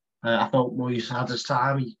 I thought Moyes had his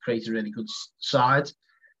time. He created a really good side.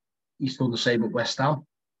 He's done the same at West Ham.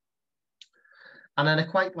 And then I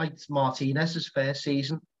quite liked Martinez's first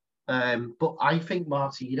season. But I think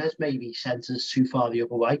Martinez maybe sent us too far the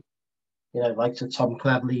other way. Like to Tom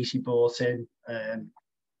Cleverley, he brought in.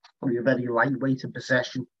 We're very lightweight in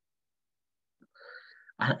possession.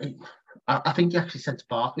 I think he actually said to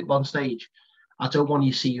Barkley at one stage, I don't want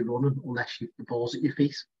you to see you running unless the ball's at your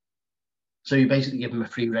feet. So you basically give him a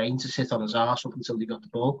free rein to sit on his arse up until he got the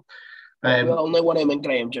ball. We all know what him and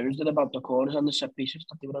Graham Jones did about the corners and the set pieces.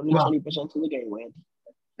 They were only 20% of the game, weren't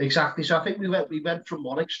they? Exactly. So I think we went from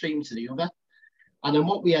one extreme to the other. And then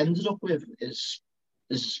what we ended up with is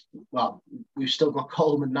we've still got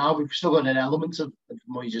Coleman now. We've still got an element of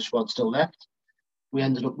Moyes' squad still left. We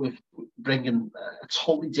ended up with bringing a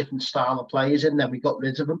totally different style of players in. Then we got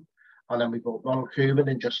rid of them. And then we brought Ronald Koeman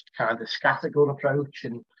and just kind of scattergun approach.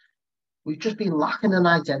 And we've just been lacking an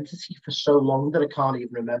identity for so long that I can't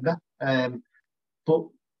even remember. But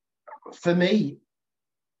for me,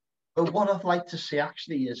 what I'd like to see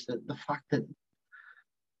actually is that the fact that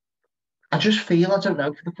I just feel, I don't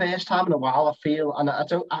know, for the first time in a while, I feel, and I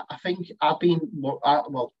think I've been,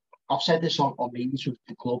 I've said this on meetings with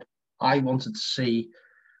the club. I wanted to see,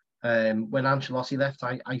 when Ancelotti left,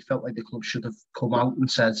 I felt like the club should have come out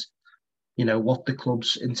and said, what the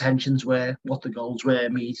club's intentions were, what the goals were,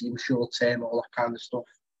 medium, short term, all that kind of stuff.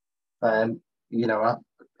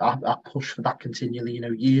 I push for that continually.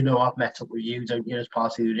 I've met up with you, don't you, as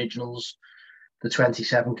part of the originals, the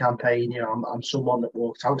 27 campaign. I'm someone that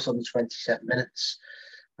walked out on the 27 minutes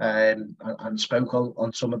and spoke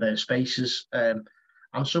on some of their spaces.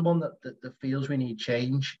 I'm someone that feels we need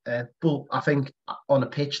change. But I think on a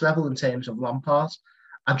pitch level, in terms of Lampard,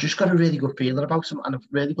 I've just got a really good feeling about him, and I've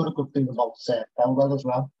really got a good feeling about Belwell as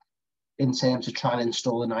well, in terms of trying to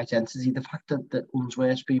install an identity. The fact that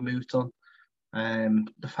Unsworth's been moved on,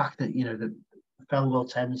 the fact that, that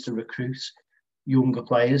Fellwell tends to recruit younger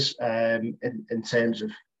players in terms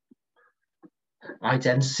of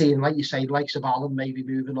identity. And like you say, like Alan maybe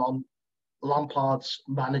moving on, Lampard's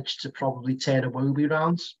managed to probably turn Iwobi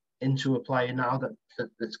round into a player now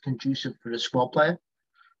that's conducive for a squad player.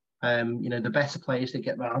 The better players that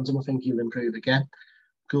get round him, I think he'll improve again.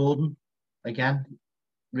 Gordon, again,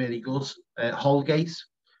 really good. Holgate,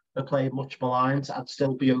 a player much maligned. I'd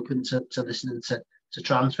still be open to listening to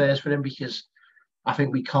transfers for him, because I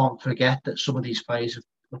think we can't forget that some of these players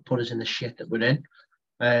have put us in the shit that we're in.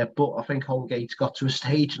 But I think Holgate's got to a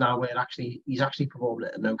stage now where he's actually performing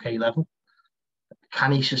at an okay level.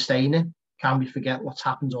 Can he sustain it? Can we forget what's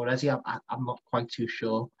happened already? I'm not quite too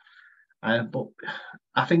sure. But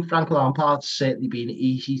I think Frank Lampard's certainly been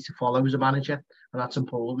easy to follow as a manager, and that's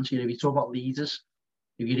important. If you talk about leaders,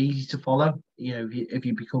 if you're easy to follow, if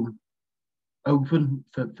you become open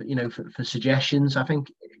for suggestions, I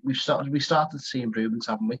think we started to see improvements,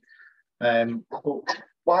 haven't we? But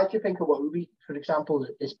why do you think Iwobi, for example,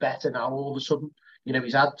 is better now all of a sudden?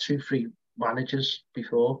 He's had 2-3 managers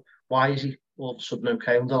before. Why is he all of a sudden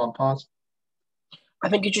okay under Lampard? I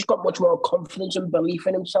think he's just got much more confidence and belief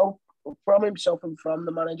in himself, from himself and from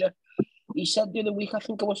the manager. He said the other week, I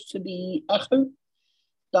think it was to the Echo,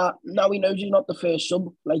 that now he knows he's not the first sub.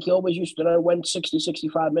 Like he always used to know, when 60,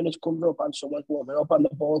 65 minutes comes up and someone's warming up and the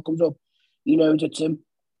ball comes up, he knows it's him.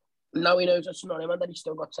 Now he knows it's not him, and that he's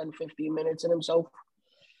still got 10, 15 minutes in himself.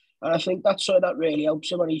 And I think that's so that really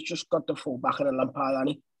helps him, and he's just got the full backing of Lampard,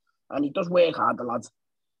 and he does work hard, the lad.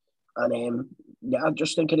 And I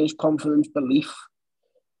just think it is confidence, belief,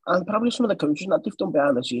 and probably some of the coaches that they've done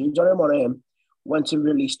behind the scenes on him, when to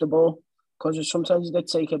release the ball, because sometimes they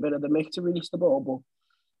take a bit of the mick to release the ball, but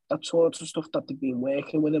that sort of stuff that they've been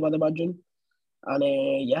working with him, I'd imagine. And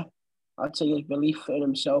I'd say his belief in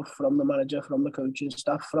himself from the manager, from the coaching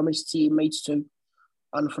staff, from his teammates too,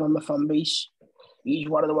 and from the fan base. He's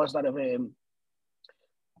one of the ones that have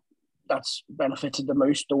that's benefited the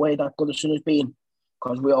most, the way that Goodison has been,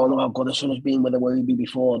 because we all know how Goodison has been with Iwobi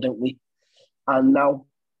before, don't we? And now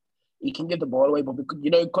he can give the ball away, but because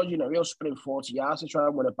he'll sprint 40 yards to try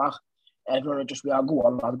and win it back. Everyone will just be, "I'll go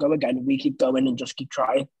on, lad, go again." We keep going and just keep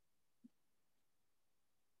trying.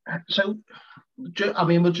 So,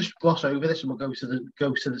 we'll just gloss over this and we'll go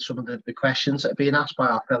to some of the questions that are being asked by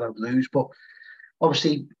our fellow Blues. But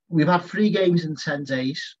obviously, we've had 3 games in 10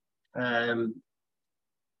 days.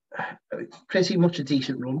 Pretty much a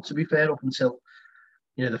decent run, to be fair, up until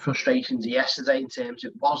the frustrations of yesterday in terms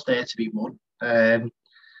it was there to be won.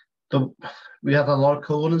 We had a lot of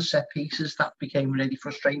corners, set pieces that became really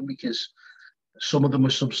frustrating because some of them were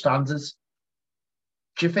substandard.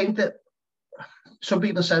 Do you think that some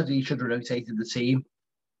people said that he should have rotated the team,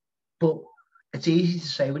 but it's easy to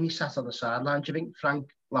say when you sat on the sideline? Do you think Frank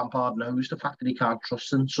Lampard knows the fact that he can't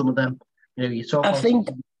trust in some of them? You talk. I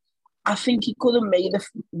think he could have made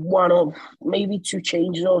one of maybe 2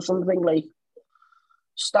 changes or something, like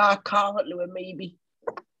start Calvert-Lewin maybe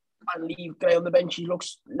and leave Gray on the bench. He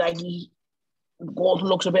looks leggy. Gordon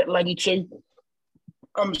looks a bit leggy too.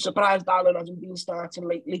 I'm surprised Allen hasn't been starting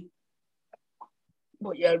lately.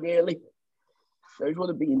 But yeah, really, those would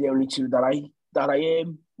have been the only 2 that I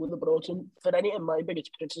would have brought in. For anything, my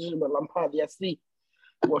biggest criticism of Lampard yesterday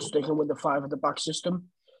was sticking with the 5 at the back system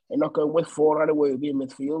and not going with 4 and Iwobi in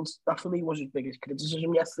midfield. That for me was his biggest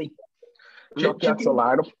criticism yesterday. Not the actual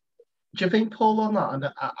lineup. Do you think, Paul, on that? And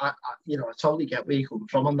I totally get where you're coming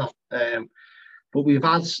from on that. But we've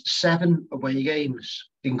had 7 away games,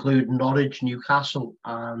 including Norwich, Newcastle,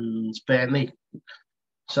 and Burnley.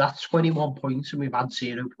 So that's 21 points, and we've had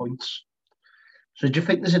 0 points. So do you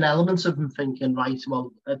think there's an element of them thinking, right,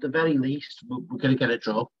 well, at the very least, we're going to get a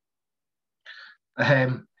draw,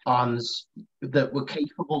 and that we're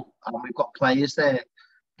capable, and we've got players there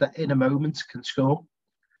that in a moment can score.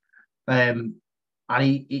 And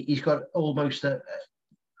he's got almost not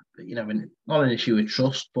an issue with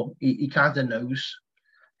trust, but he kind of knows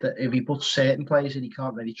that if he puts certain players in, he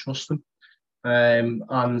can't really trust them,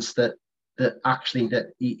 and that actually that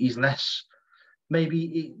he's less.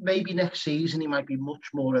 Maybe next season he might be much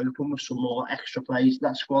more open with some more extra players in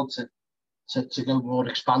that squad to go more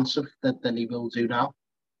expansive than he will do now.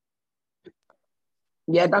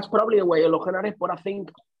 Yeah, that's probably a way of looking at it, but I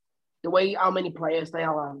think the way how many players they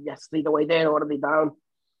are yesterday, the way they're already down,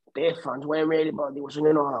 their fans weren't really bad. They were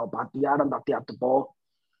saying, how bad they are and that they had the ball.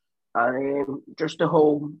 And just the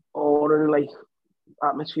whole order,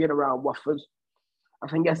 atmosphere around Watford. I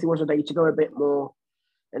think yesterday was a day to go a bit more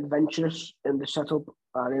adventurous in the setup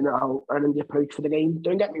and in the approach for the game.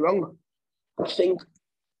 Don't get me wrong. I think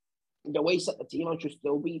the way he set the team out should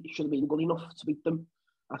have been good enough to beat them.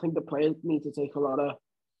 I think the players need to take a lot of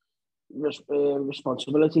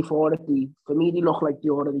responsibility for it. For me, they look like they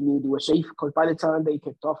already knew they were safe, because by the time they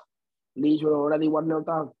kicked off, Leeds were already 1-0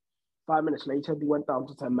 down. 5 minutes later, they went down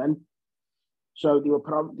to 10 men. So they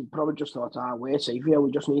probably just thought, we're safe here.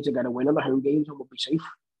 We just need to get a win in the home games and we'll be safe.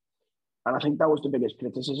 And I think that was the biggest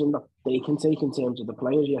criticism that they can take in terms of the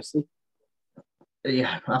players yesterday.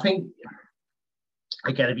 Yeah, I think,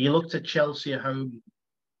 again, if you looked at Chelsea at home,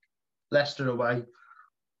 Leicester away,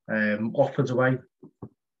 Watford away,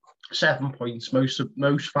 7 points,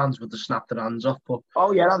 most fans would have snapped their hands off. But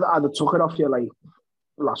oh yeah, I'd have took it off you like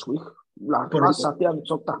last week. Last Saturday, I'd have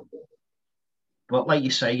took that. But like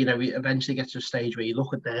you say, we eventually get to a stage where you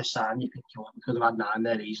look at their side and you think, we could have had 9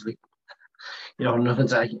 there easily. Another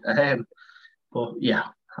day. But yeah,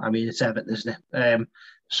 I mean, it's Everton, isn't it?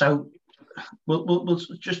 So we'll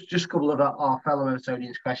just a couple of our fellow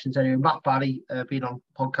Evertonians questions. Anyway, Matt Barry, been on the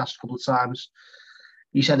podcast a couple of times.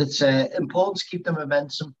 He said it's important to keep the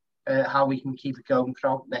momentum, how we can keep it going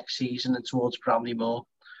throughout next season and towards Bramley-Moore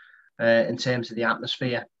in terms of the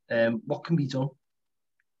atmosphere. What can be done?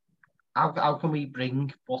 How can we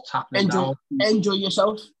bring what's happening now? Enjoy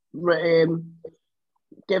yourself.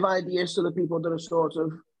 Give ideas to the people that are sort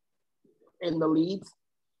of in the lead.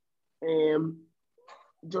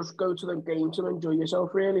 Just go to the games and enjoy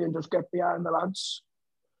yourself, really, and just get behind the lads.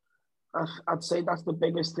 I'd say that's the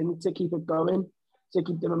biggest thing to keep it going, to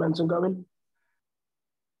keep the momentum going.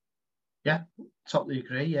 Yeah, totally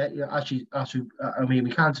agree. Yeah. Actually, I mean,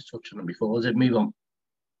 we can't touch on it before. Did move on?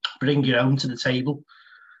 Bring your own to the table.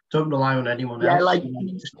 Don't rely on anyone else. Like,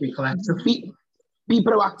 just be collective. Be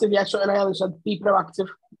proactive. Yeah, something I always said. Be proactive.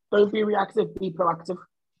 Don't be reactive. Be proactive.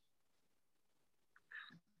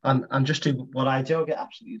 And just do what I do. I get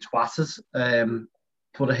absolutely twatted.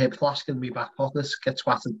 Put a hip flask in my back pocket. Get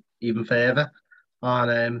twatted even further.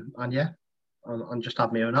 And yeah. And just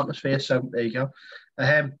have my own atmosphere. So there you go.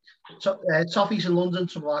 Toffees in London,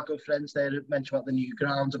 some of our good friends there mentioned about the new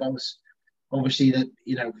grounds, about obviously that,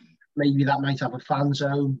 maybe that might have a fan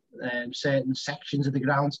zone, certain sections of the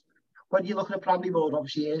grounds. When you're looking at Bramley-Moore,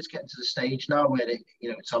 obviously it is getting to the stage now where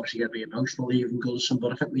it's obviously going to be emotional leaving Goodison,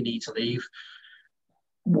 but I think we need to leave.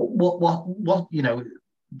 What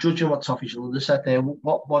judging what Toffees in London said there,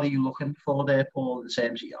 what are you looking for there, Paul, in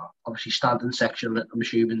terms of obviously standing section? I'm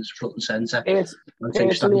assuming it's front and centre.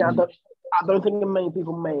 Personally, I don't think many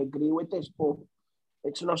people may agree with this, but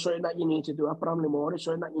it's not something that you need to do at Bramley-Moore. It's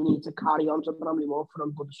something that you need to carry on to Bramley-Moore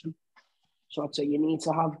from Goodison. So I'd say you need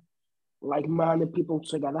to have like-minded people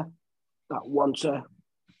together that want to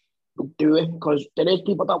do it, because there is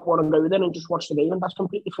people that want to go there and just watch the game, and that's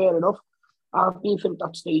completely fair enough. I've been through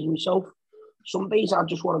that stage myself. Some days I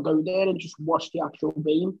just want to go there and just watch the actual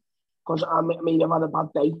game, because I maybe I've had a bad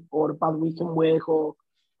day or a bad week in work, or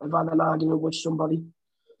I've had an argument with somebody,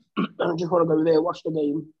 and I just want to go there, watch the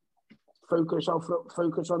game, focus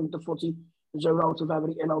on the footy, zero out of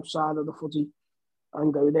everything outside of the footy,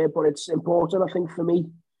 and go there. But it's important, I think, for me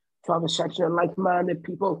to have a section of like-minded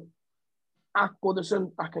people at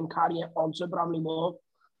Goodison that can carry it on to Bramley-Moore.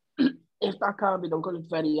 If that can't be done, because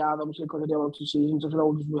it's very hard, obviously, because of the amount of seasons as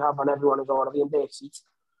long as we have and everyone is already in their seat,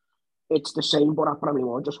 it's the same. But at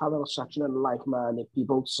Bramley-Moore, just have a section of like-minded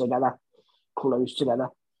people together, close together,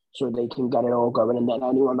 so they can get it all going, and then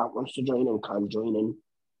anyone that wants to join in can join in.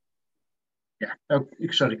 Yeah,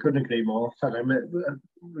 sorry, couldn't agree more. Sorry, I'm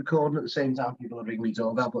recording at the same time. People are ringing me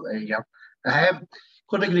doorbell, but there you go.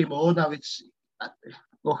 Couldn't agree more. Now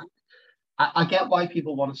look, I get why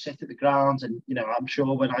people want to sit at the ground, and I'm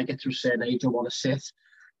sure when I get to a certain age, I want to sit.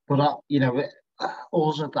 But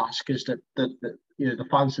all I'd ask is that the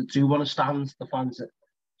fans that do want to stand, the fans that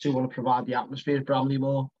do want to provide the atmosphere at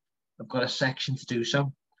Bramley-Moore, have got a section to do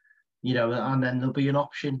so. And then there'll be an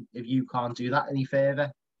option if you can't do that any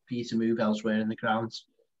further, for you to move elsewhere in the grounds.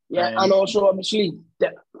 Yeah, and also obviously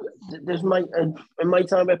there's in my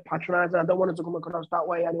time with patronising, I don't want it to come across that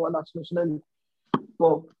way, anyone that's listening,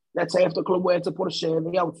 but let's say if the club were to put a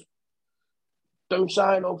survey out, don't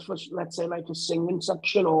sign up for, let's say, like a singing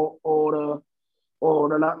section or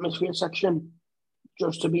an atmosphere section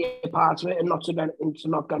just to be a part of it and not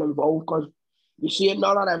get involved, because you see it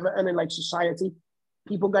not at Everton in like society.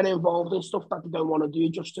 People get involved in stuff that they don't want to do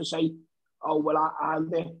just to say, oh, well, I'm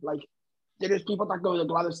there. Like, there is people that go to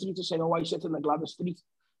Gladys Street to say, oh, I sit in the Gladys Street.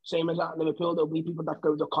 Same as at Liverpool, there'll be people that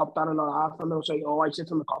go to the Cop down in our half and they'll say, oh, I sit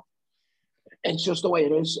in the Cop. It's just the way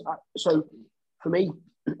it is. So, for me,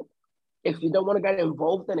 if you don't want to get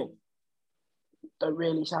involved in it, don't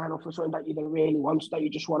really sign up for something that you don't really want, that you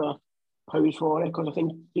just want to pose for it, because I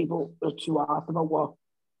think people are too hard about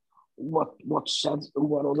what's said and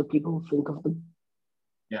what other people think of them.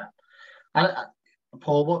 Yeah. And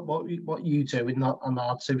Paul, what you do in that on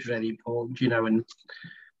that is really important, you know, and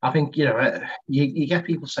I think, you know, you get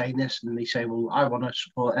people saying this and they say, well, I want to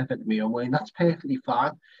support Everton my own way, and that's perfectly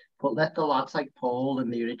fine. But let the lads like Paul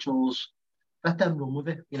and the originals, let them run with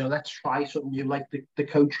it. You know, let's try something new. Like the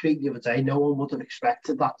coach league the other day, no one would have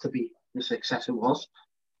expected that to be the success it was.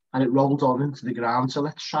 And it rolled on into the ground. So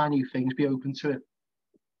let's try new things, be open to it.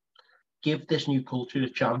 Give this new culture a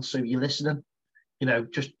chance. So if you're listening, you know,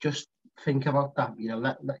 just think about that. You know,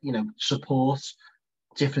 let you know, support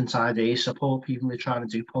different ideas, support people who are trying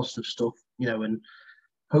to do positive stuff, you know, and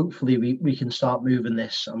hopefully we can start moving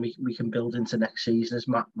this and we can build into next season, as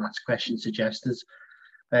Matt's question suggested.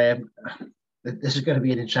 This is going to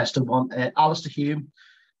be an interesting one. Alistair Hume,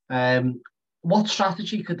 what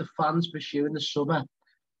strategy could the fans pursue in the summer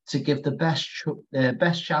to give the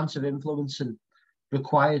best chance of influencing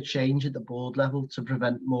required change at the board level to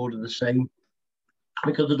prevent more of the same?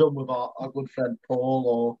 We could have done with our good friend Paul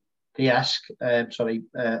or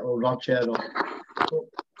or Roger. Or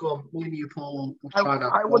go on, me and you, Paul.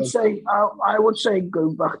 I would say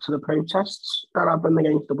go back to the protests that happened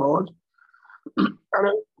against the board.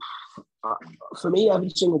 And for me, every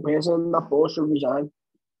single person in that board should resign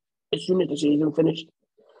as soon as the season finished,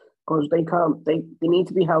 because they need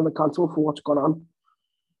to be held accountable for what's gone on.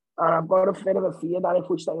 And I've got a bit of a fear that if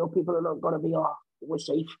we stay up, people are not going to be, we're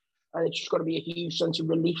safe, and it's just going to be a huge sense of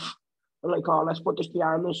relief. And like, let's put this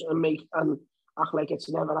behind us and act like it's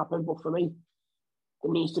never happened. But for me,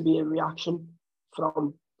 there needs to be a reaction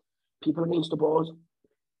from people against the board,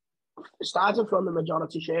 starting from the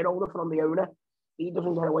majority shareholder, from the owner. He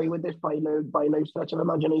doesn't get away with this by no stretch of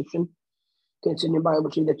imagination. Continuing by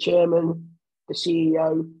obviously the chairman, the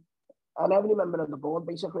CEO, and every member of the board.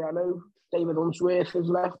 Basically, I know David Unsworth has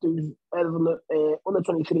left, who's head of the under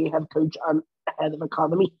 23 head coach and head of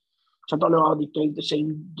academy. So I don't know how they gave the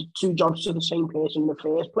two jobs to the same person in the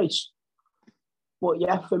first place. But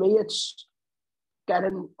yeah, for me, it's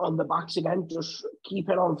getting on the backs again, just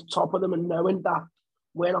keeping on top of them and knowing that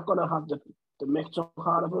we're not going to have the mix of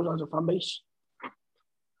hard of us as a fan base.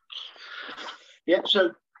 Yeah,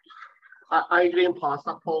 so I agree in part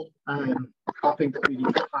that, Paul. I think that we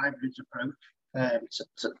need a hybrid approach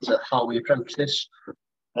to how we approach this.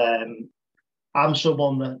 I'm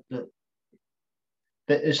someone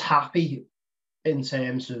that is happy in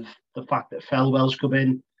terms of the fact that Felwell's come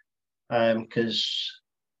in, because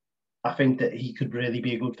I think that he could really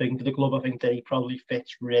be a good thing for the club. I think that he probably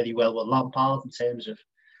fits really well with Lampard in terms of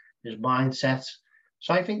his mindset.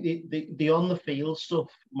 So I think the on the field stuff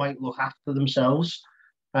might look after themselves.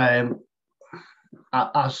 As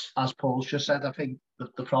Paul's just said, I think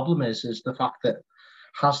that the problem is the fact that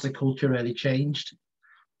has the culture really changed?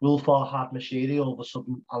 Will Farhad Moshiri all of a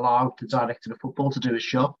sudden allow the director of football to do his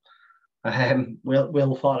job? Will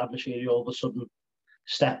Farhad Moshiri all of a sudden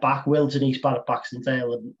step back? Will Denise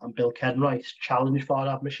Barrett-Baxendale and Bill Kenwright challenge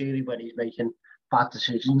Farhad Moshiri when he's making bad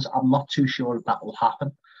decisions? I'm not too sure if that will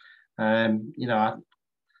happen. You know,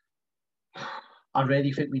 I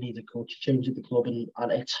really think we need a culture change at the club,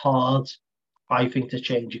 and it's hard, I think, to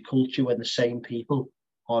change a culture when the same people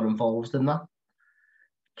are involved in that.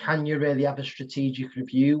 Can you really have a strategic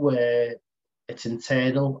review where it's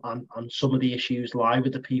internal and some of the issues lie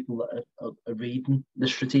with the people that are reading the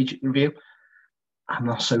strategic review? I'm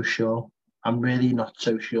not so sure. I'm really not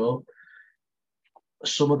so sure.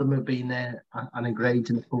 Some of them have been there and ingrained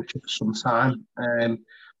in the culture for some time.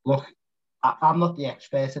 Look, I'm not the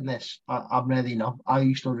expert in this. I'm really not. I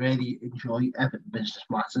used to really enjoy Everton Business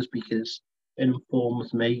Matters because it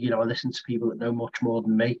informs me. You know, I listen to people that know much more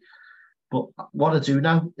than me. But what I do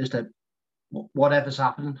know is that whatever's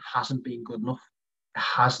happening hasn't been good enough. It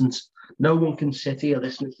hasn't. No one can sit here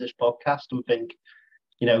listening to this podcast and think,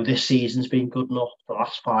 you know, this season's been good enough. The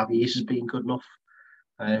last 5 years has been good enough.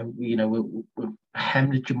 You know, we're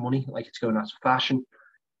hemorrhaging money like it's going out of fashion.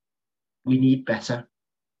 We need better.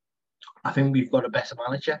 I think we've got a better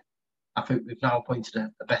manager. I think we've now appointed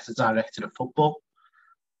a better director of football.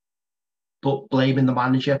 But blaming the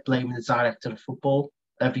manager, blaming the director of football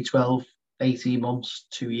every 12, 18 months,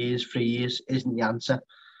 2 years, 3 years isn't the answer.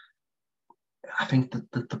 I think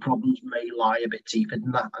that the problems may lie a bit deeper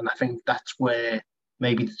than that. And I think that's where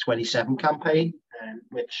maybe the 27 campaign,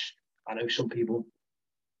 which I know some people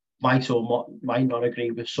might or might not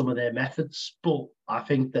agree with some of their methods, but I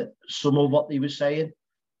think that some of what they were saying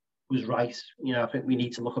was right. You know, I think we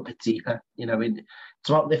need to look a bit deeper. You know, it's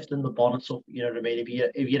about lifting the bonnet up. You know what I mean?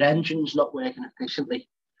 If your engine's not working efficiently,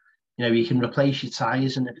 you know, you can replace your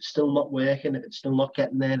tyres, and if it's still not working, if it's still not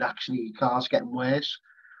getting there, and actually your car's getting worse,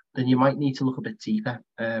 then you might need to look a bit deeper.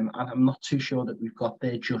 And I'm not too sure that we've got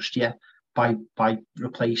there just yet. by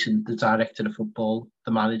replacing the director of football,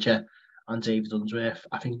 the manager, and David Unsworth.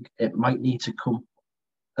 I think it might need to come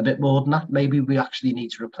a bit more than that. Maybe we actually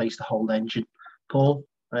need to replace the whole engine. Paul,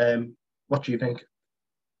 what do you think?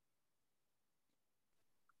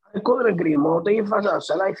 I couldn't agree more, Dave. As I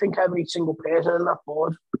said, I think every single person in that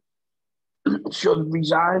board should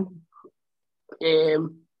resign.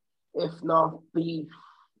 If not, be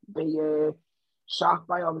sacked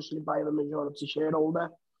by the majority shareholder.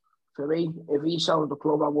 For me, if he sells the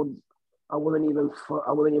club, I wouldn't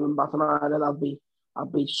even bat an eye.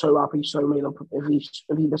 I'd be so happy, so made up if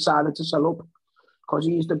he decided to sell up, because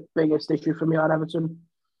he's the biggest issue for me at Everton.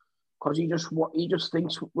 Because he just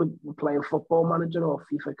thinks we're playing Football Manager or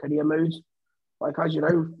FIFA career mode. Like, as you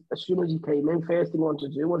know, as soon as he came in, first thing he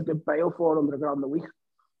wanted to do was give Bale £400 a week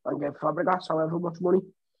and give Fabregas however much money.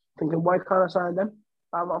 Thinking, why can't I sign them?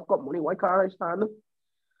 I've got money, why can't I sign them?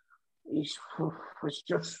 It's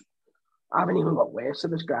just, I haven't even got words to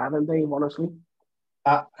describe him, Dave, honestly.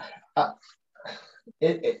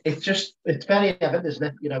 It's very evident, isn't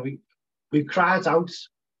it? You know, we've cried out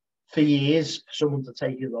for years for someone to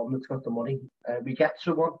take it on that's got the money. We get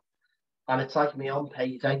someone, and it's like me on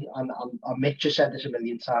payday. And Mitch has said this a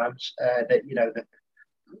million times, that, you know, that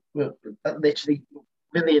we're literally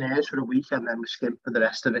millionaires for a week and then we skimp for the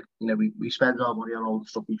rest of it. You know, we spend our money on all the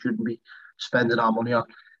stuff we shouldn't be spending our money on.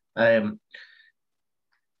 I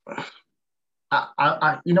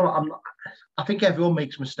think everyone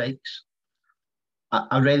makes mistakes.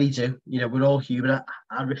 I really do. You know, we're all human.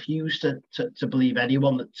 I refuse to believe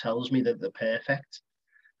anyone that tells me that they're perfect.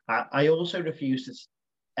 I also refuse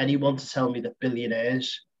anyone to tell me that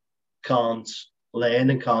billionaires can't learn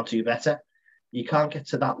and can't do better. You can't get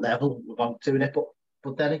to that level without doing it.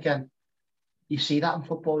 But then again, you see that in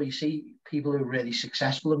football. You see people who are really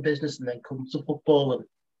successful in business and then come to football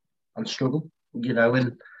and struggle, you know.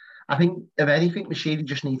 And I think, if anything, Machini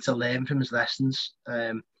just needs to learn from his lessons.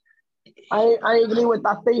 I agree with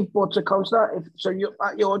that, Dave. But to counter, you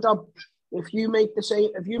at your job, if you make a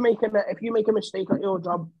mistake at your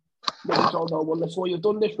job, you'll be told, "Oh, well, listen, you've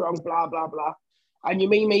done this wrong," blah blah blah, and you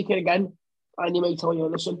may make it again, and you may tell you,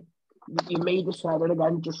 "Listen, you made this error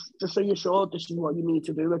again, just so you're sure this is what you need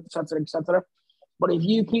to do," etc., etc. But if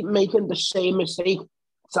you keep making the same mistake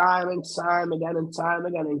time and time again and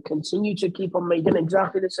continue to keep on making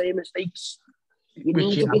exactly the same mistakes, you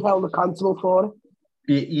need to be held accountable for it.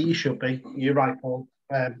 You should be. You're right, Paul.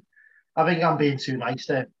 I think I'm being too nice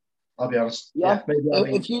there. I'll be honest. Yeah.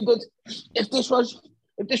 If this was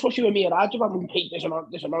you and me at our job and we made this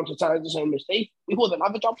amount of times the same mistake, we wouldn't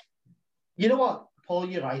have a job. You know what, Paul?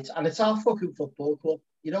 You're right, and it's our fucking football club.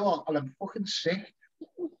 You know what? And I'm fucking sick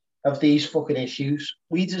of these fucking issues.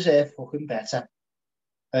 We deserve fucking better.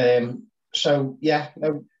 So yeah,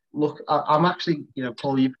 no, look, I'm actually, you know,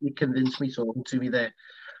 Paul, you convinced me talking to me there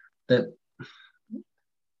that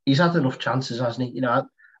he's had enough chances, hasn't he? You know,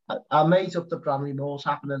 I made up the Bramley Moors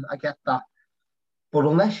happening. I get that. But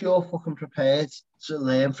unless you're fucking prepared to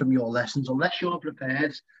learn from your lessons, unless you're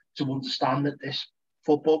prepared to understand that this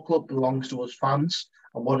football club belongs to us fans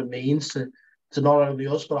and what it means to not only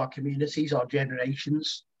us, but our communities, our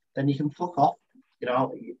generations, then you can fuck off. You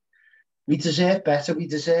know, we deserve better. We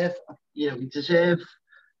deserve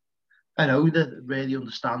an owner that really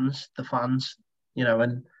understands the fans, you know,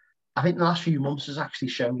 and I think the last few months has actually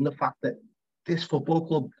shown the fact that this football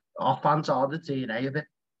club, our fans are the DNA of it.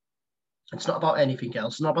 It's not about anything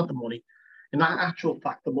else. It's not about the money. In that actual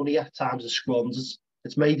fact, the money at times is scrums.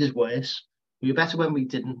 It's made us worse. We were better when we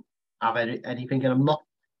didn't have anything. And I'm not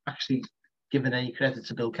actually giving any credit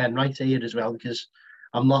to Bill Kenwright here as well, because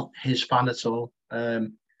I'm not his fan at all.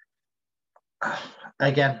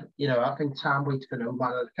 Again, you know, I think time waits for no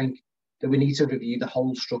man. I think that we need to review the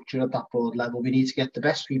whole structure at that board level. We need to get the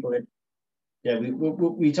best people in. Yeah,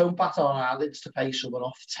 we don't bat our eyelids to pay someone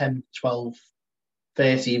off 10, 12,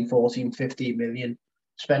 13, 14, 15 million,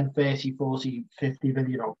 spend 30, 40, 50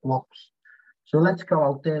 million on blocks. So let's go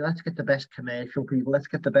out there, let's get the best commercial people, let's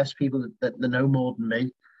get the best people that know more than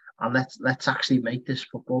me, and let's actually make this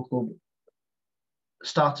football club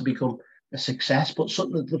start to become a success, but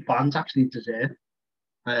something that the fans actually deserve.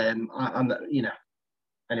 And you know,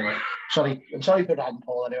 anyway, sorry for that,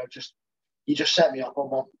 Paul. Anyway, you just set me up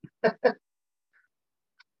on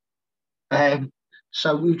one.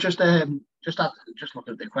 So we've just look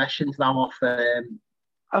at the questions now off.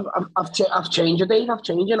 I've changed it, Dave. I've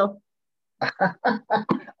changed, you know. I've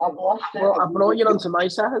lost it. Well, I brought you onto my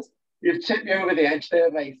side. You've tipped me over the edge there,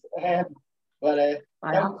 mate. But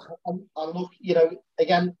and look, you know,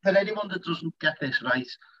 again, for anyone that doesn't get this right,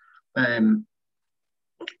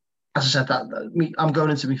 as I said, I'm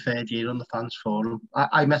going into my third year on the fans forum.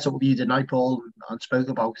 I met up with you, didn't I, Paul, and spoke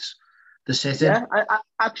about the sitting. Yeah,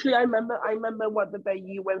 I remember what the day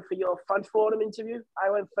you went for your fans forum interview. I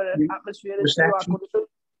went for an atmosphere interview at Goodison.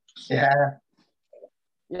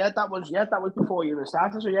 Yeah, that was before you even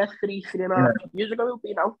started. So yeah, three and a half years ago it'll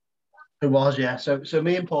be now. It was, yeah. So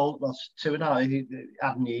me and Paul, well, 2.5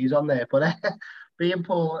 adding years on there, but me and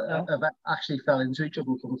Paul have actually fell into each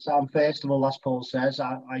other a couple of times. First of all, as Paul says,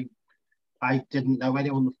 I didn't know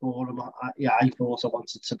anyone on the forum. I thought I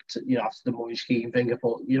wanted to after the Moyes Keane thing, I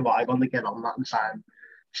thought, you know what, I want to get on that and try and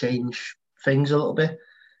change things a little bit.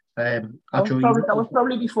 That was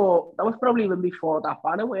probably even before that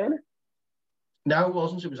banner, wasn't it? No, it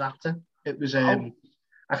wasn't. It was after. It was. I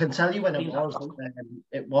can tell you when it was.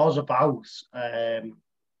 It was about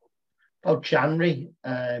January,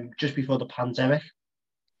 just before the pandemic.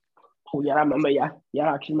 Oh yeah, I remember. Yeah,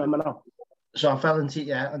 I actually remember now. So I fell into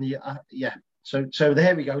So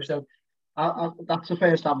there we go. So that's the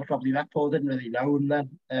first time I probably met Paul. Didn't really know him then,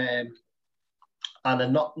 and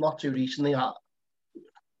then not too recently.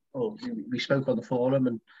 We spoke on the forum,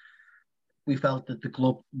 and we felt that the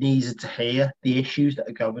club needed to hear the issues that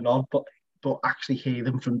are going on, but actually hear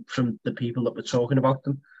them from the people that were talking about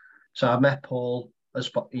them. So I met Paul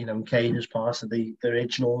and Kane as part of the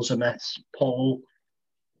originals. I met Paul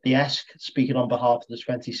the Esk speaking on behalf of the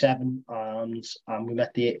 27, and we met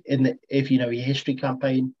if you know your history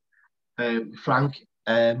campaign, Frank.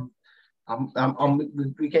 We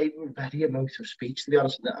gave him a very emotive speech, to be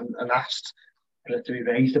honest, and asked for it to be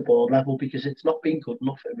raised at board level because it's not been good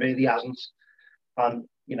enough. It really hasn't. And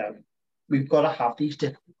we've got to have these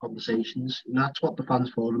difficult conversations, and that's what the fans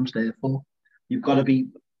forum's there for. You've got to be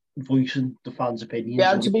voicing the fans' opinions.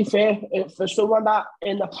 Yeah, and to be fair, for someone that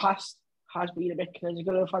in the past has been a bit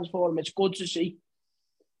critical of the fans forum, it's good to see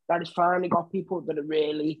that it's finally got people that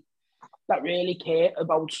really care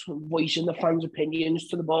about voicing the fans' opinions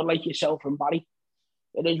to the board, like yourself and Barry.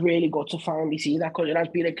 It is really good to finally see that, because it has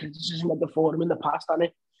been a criticism of the forum in the past, hasn't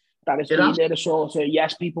it? That it's been there to sort of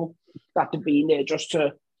yes people that have been there just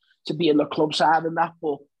to be in the club side and that,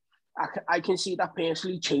 but I can see that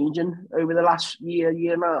personally changing over the last year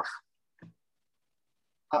and a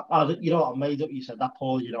half. You know what, I made up, you said that,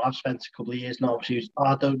 Paul. I've spent a couple of years now,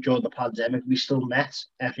 during the pandemic, we still met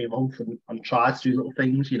every month and tried to do little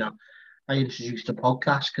things. I introduced a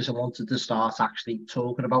podcast because I wanted to start actually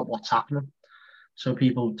talking about what's happening, so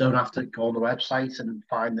people don't have to go on the website and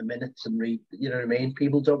find the minutes and read. You know what I mean?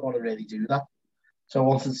 People don't want to really do that, so I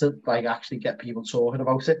wanted to actually get people talking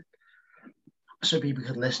about it, so people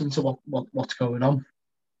could listen to what's going on,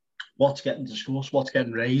 what's getting discussed, what's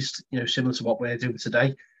getting raised, similar to what we're doing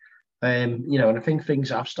today. And I think things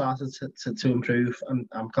have started to improve, and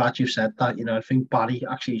I'm glad you said that. I think Barry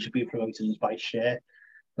actually should be promoted as vice chair.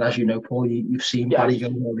 And as you know, Paul, you've seen Barry go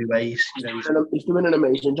all the ways. He's doing an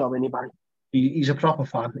amazing job, isn't he, Barry? He's a proper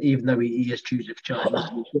fan, even though he is choosing for charges.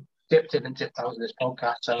 He's dipped in and dipped out of this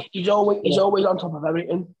podcast. So he's always on top of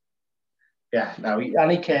everything. Yeah, no,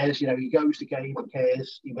 and he cares. He goes to game, he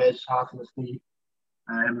cares. He wears his heart on his sleeve.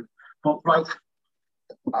 But right,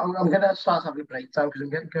 I'm going to start having a breakdown because I'm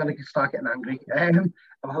going to start getting angry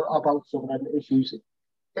about some of the issues.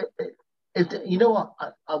 You know what?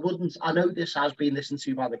 I know this has been listened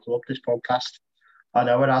to by the club, this podcast. I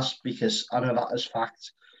know it has, because I know that as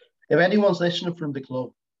fact. If anyone's listening from the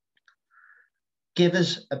club, give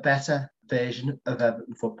us a better version of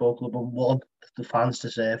Everton Football Club, and one that the fans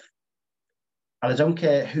deserve. And I don't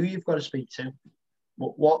care who you've got to speak to,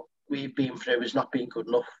 but what we've been through is not being good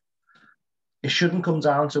enough. It shouldn't come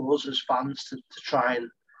down to us as fans to try and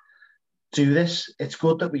do this. It's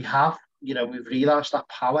good that we have, we've realised that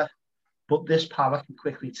power, but this power can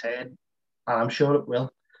quickly turn, and I'm sure it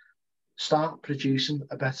will. Start producing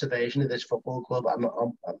a better version of this football club. I'm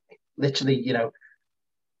literally,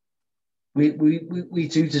 we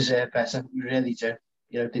do deserve better. We really do.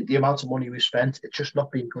 The amount of money we've spent, it's just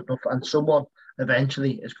not been good enough. And someone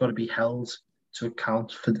eventually has got to be held to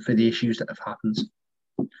account for the issues that have happened.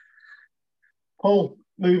 Paul,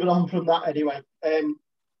 moving on from that anyway.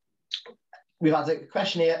 We've had a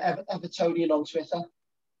question here, Evertonian on Twitter.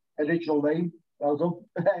 Original name, well done.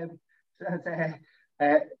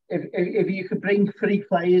 If you could bring 3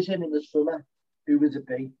 players in the summer, who would it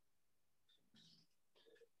be?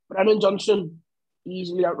 Brennan Johnson,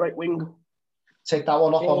 easily at right wing. Take that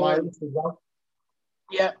one off on my list as well.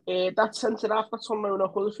 Yeah, that centre half that's on loan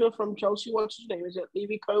at Huddersfield from Chelsea. What's his name? Is it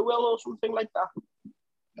Levy Cowell or something like that?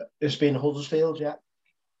 It's been Huddersfield, yeah.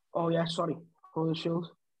 Oh yeah, sorry,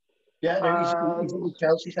 Huddersfield. Yeah, no, he's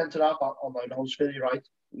Chelsea centre half on loan at Huddersfield. You're right.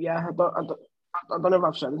 Yeah, I don't know if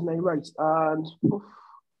I've said his name right. And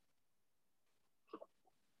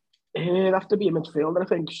It'd have to be a midfielder, I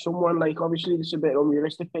think. Someone like, obviously, this is a bit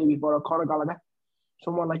unrealistic, maybe, but Conor Gallagher.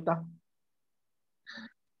 Someone like that.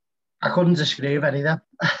 I couldn't disagree with any of them,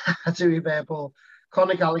 to be fair, but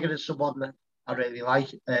Conor Gallagher is someone that I really like.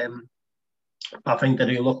 I think that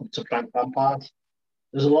he'll look up to Frank Lampard.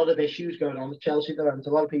 There's a lot of issues going on with Chelsea there, and a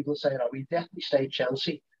lot of people saying, "Oh, we definitely stay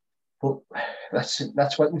Chelsea," but let's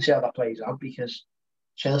wait and see how that plays out, because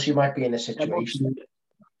Chelsea might be in a situation.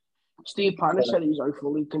 Steve Palace said he's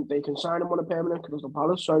hopeful they can sign him on a permanent Crystal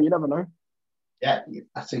Palace, so you never know. Yeah,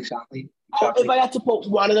 that's exactly. If I had to put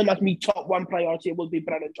one of them as my top one priority, it would be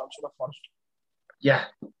Brennan Johnson at Forest. Yeah,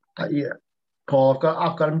 yeah. Paul,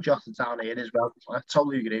 I've got him jotted down here as well. I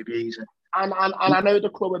totally agree with you. And I know the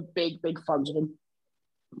club are big fans of him.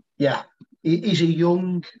 Yeah, he's a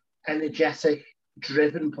young, energetic,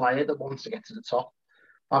 driven player that wants to get to the top.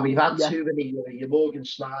 I mean, we've had too many, your Morgan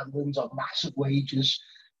Schneiderlins on massive wages.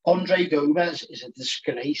 Andre Gomez is a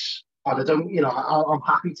disgrace. And I don't, I'm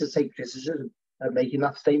happy to take criticism of making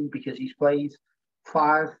that statement, because he's played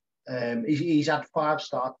 5. He's had 5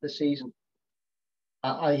 starts this season.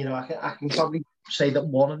 I can probably say that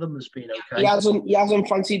one of them has been okay. He hasn't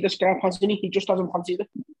fancied the scrap, hasn't he? He just hasn't fancied it.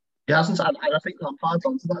 He hasn't, and I think Lampard's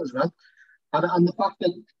onto that as well. And the fact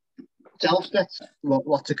that Delph gets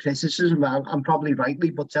lots of criticism, and probably rightly,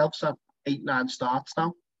 but Delph's had 8-9 starts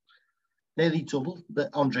now, nearly double that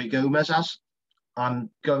Andre Gomez has, and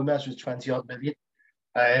Gomez was 20-odd million.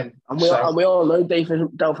 And we all know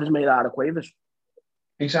Delph is made out of quavers.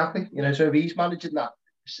 Exactly. So if he's managing that,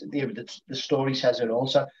 the story says it all.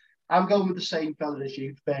 So I'm going with the same fella as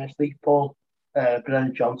you, firstly, Paul.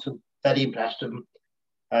 Brennan Johnson, very impressed with him.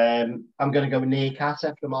 I'm going to go with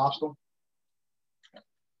Nketiah from Arsenal.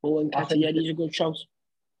 Oh, Nketiah, he's a good chance.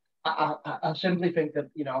 I simply think that,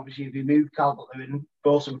 obviously, if we move Calvert-Lewin,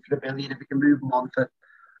 bought him for $1 billion, if we can move him on for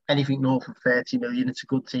anything north of 30 million, it's a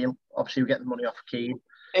good deal. Obviously, we get the money off Keane.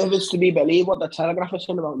 If it's to be believed what the Telegraph is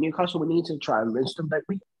saying about Newcastle, we need to try and rinse them, don't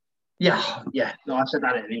we? Yeah. No, I said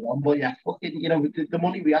that earlier on, but yeah, fucking, the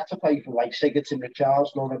money we had to pay for like Sigurdsson,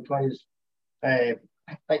 Richards, and all them players,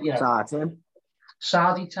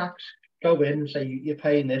 Saudi tax, go in and say you're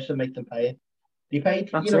paying this and make them pay it. They paid,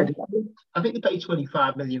 I think they paid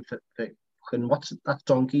 25 million for fucking, what's that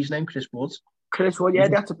donkey's name? Chris Wood. Chris Wood, yeah,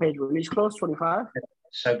 they had to pay the release clause, 25.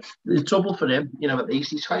 So it's trouble for him, at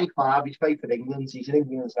least he's 25, he's paid for England, he's an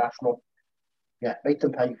England international. Yeah, make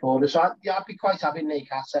them pay for it. So I'd be quite happy in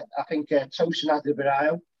Newcastle. I think Tosin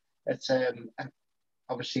Adarabioyo,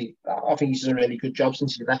 obviously, I think he's done a really good job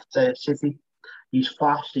since he left City. He's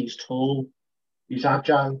fast, he's tall, he's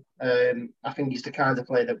agile. I think he's the kind of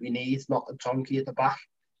player that we need, not a donkey at the back.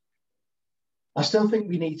 I still think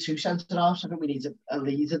we need 2 centre-halves. I think we need a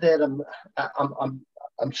leader there.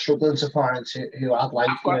 I'm struggling to find who I'd like.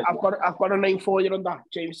 I've got a name for you on that.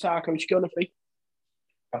 James Tarkowski on a free.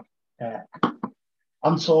 Yeah.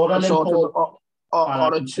 I'm torn on him.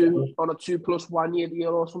 On a 2+1 year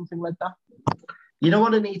deal or something like that. You know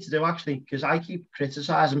what I need to do, actually? Because I keep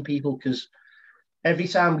criticising people, because every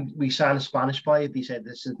time we sign a Spanish player, they say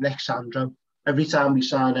this is next Sandro. Every time we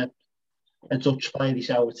sign a Dutch player, they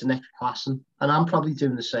say, oh, it's the next Klassen. And I'm probably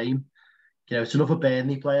doing the same. It's another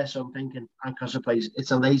Burnley player, so I'm thinking, and because it plays,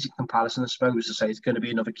 it's a lazy comparison, I suppose, to say it's going to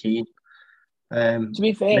be another Keane. To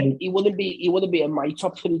be fair, he wouldn't be in my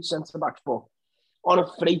top 3 centre-backs, but on a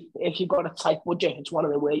free, if you've got a tight budget, it's one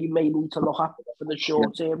of them where you may need to look at for the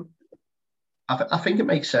short term. I think it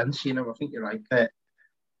makes sense, I think you're right there.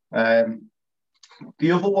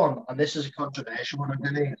 The other one, and this is a controversial one,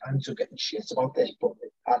 I'm still getting shit about this, but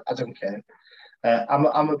I don't care.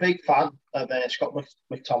 I'm a big fan of Scott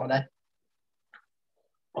McTominay.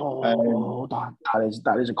 Oh,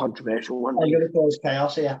 that is a controversial one. I'm going to cause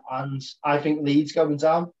chaos here, and I think Leeds going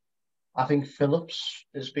down. I think Phillips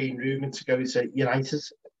has been rumoured to go to United,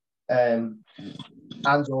 and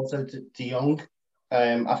also De Jong.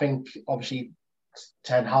 I think obviously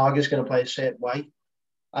Ten Hag is going to play a certain way.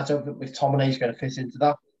 I don't think McTominay is going to fit into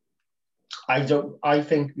that. I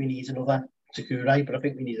think we need another Takure, but I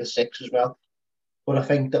think we need a 6 as well. But I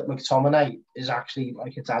think that McTominay is actually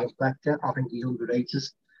like a talent collector. I think he's underrated.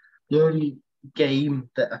 The only game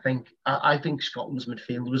that I think Scotland's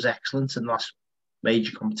midfield was excellent in the last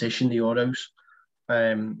major competition, the Euros.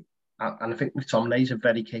 And I think McTominay is a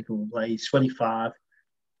very capable player. He's 25.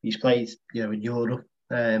 He's played, in Europe.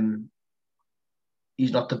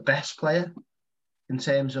 He's not the best player in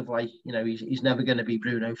terms of he's never going to be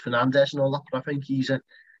Bruno Fernandes and all that. But I think he's a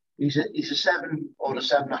 7 or a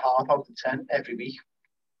 7.5 out of 10 every week.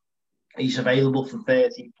 He's available for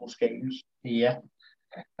 30 plus games a year.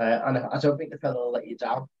 And I don't think the fella will let you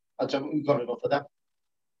down. I don't think we've got enough of them.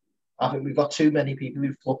 I think we've got too many people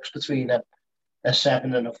who flux between a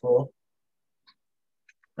 7 and a 4.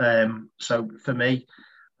 So for me,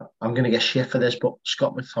 I'm going to get shit for this, but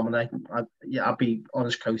Scott McTominay, I'd be on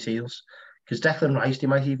his coattails. Because Declan Rice, they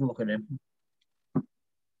might even look at him.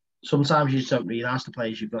 Sometimes you just don't realise the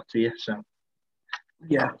players you've got to you, so.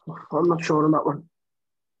 Yeah, I'm not sure on that one.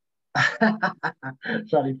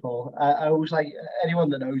 Sorry, Paul. I always like, anyone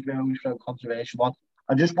that knows me, I always throw controversial one.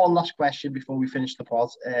 And just one last question before we finish the pod.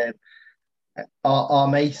 Our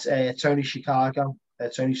mate, Tony Chicago,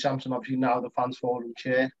 Tony Sampson, obviously now the Fans Forum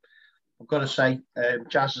chair. I've got to say,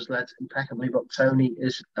 Jazz has led impeccably, but Tony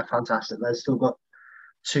is a fantastic lad. Still got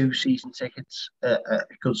 2 season tickets at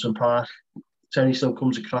Goodson Park. Tony still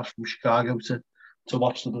comes across from Chicago to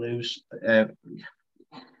watch the Blues.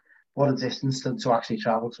 What a distance to actually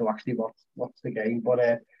travel to actually watch the game.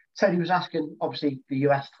 But Tony was asking, obviously, the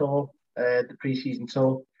US tour, the pre-season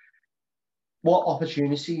tour, what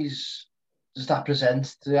opportunities does that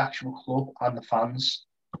present to the actual club and the fans?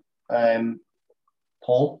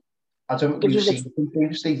 Paul, I don't think we've seen it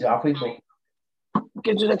previously, have we? But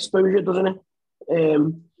gives it exposure, doesn't it?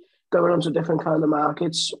 Going on to different kind of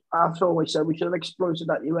markets. I've always said we should have exploited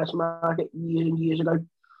that US market years and years ago.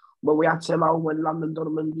 But we had Tim out when Landon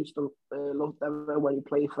Donovan used to love them when he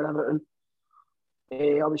played for Everton.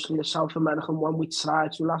 Obviously, the South American one we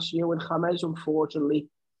tried to last year with James, unfortunately,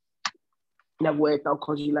 never worked out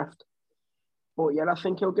because he left. But yeah, I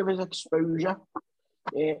think he'll give us exposure,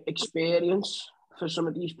 experience for some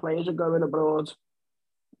of these players who are going abroad,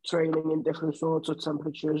 training in different sorts of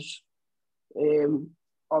temperatures.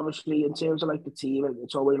 Obviously, in terms of like the team,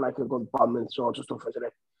 it's always like a good bonding sort of stuff, isn't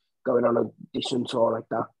it? Going on a decent tour like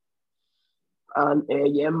that. And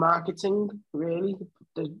yeah, marketing, really.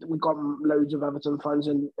 We've got loads of Everton fans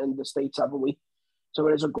in the States, haven't we? So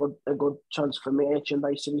it is a good chance for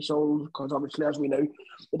merchandise to be sold, because obviously, as we know,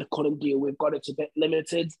 with the current deal we've got, it's a bit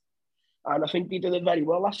limited. And I think they did it very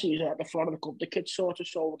well last season at the Florida Cup. The kids sort of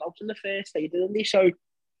sold out in the first day, didn't they? So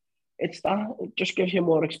it's that. It just gives you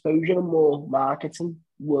more exposure and more marketing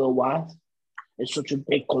worldwide. It's such a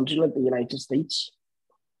big country like the United States.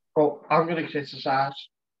 Well, I'm going to criticise,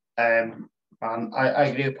 and I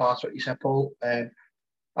agree with part of what you said, Paul.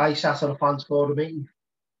 I sat on a fans forum meeting.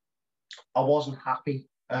 I wasn't happy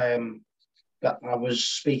that I was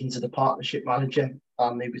speaking to the partnership manager,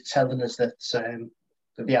 and they were telling us that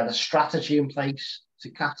they had a strategy in place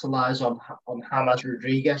to capitalise on James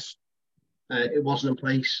Rodriguez. It wasn't in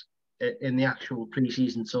place in the actual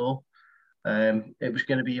pre-season tour. It was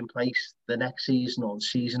going to be in place the next season or the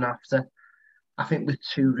season after. I think we're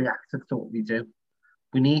too reactive to what we do.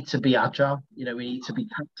 We need to be agile. We need to be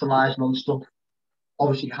capitalising on stuff.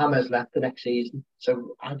 Obviously, James left the next season,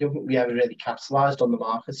 so I don't think we ever really capitalised on the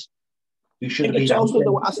market. We should have been.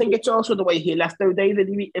 I think it's also the way he left, though, David.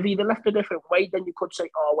 If he'd have left a different way, then you could say,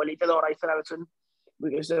 "Oh, well, he did all right for Everton,"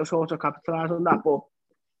 because they'll sort of capitalise on that. But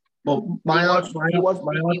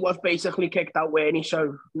he was basically kicked out, weren't he?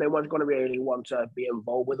 So no one's going to really want to be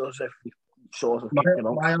involved with us if we sort of kicked him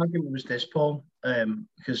out. My argument was this, Paul,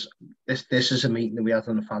 because this is a meeting that we had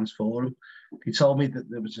on the fans forum. He told me that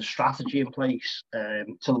there was a strategy in place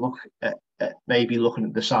to look at maybe looking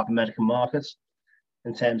at the South American market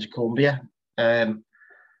in terms of Colombia. And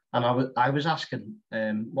I was asking,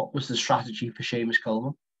 what was the strategy for Seamus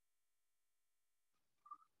Coleman?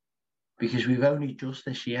 Because we've only just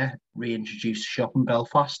this year reintroduced shop in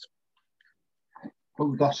Belfast. But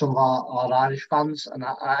we've got some of our Irish fans, and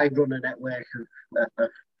I run a network of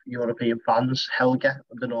European fans, Helge,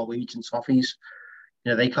 the Norwegian Toffees.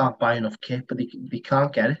 They can't buy enough kit, but they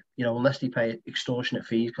can't get it, unless they pay extortionate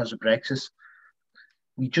fees because of Brexit.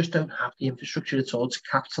 We just don't have the infrastructure at all to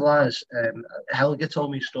capitalise. Helge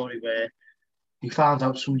told me a story where he found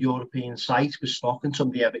out some European site was stocking some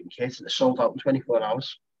of the Everton kit and it sold out in 24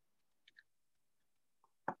 hours.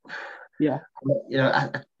 Yeah.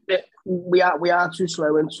 We are too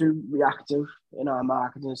slow and too reactive in our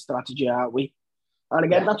marketing strategy, aren't we? And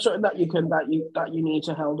again, that's something that you need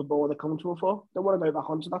to hold the board accountable for. Don't want to go back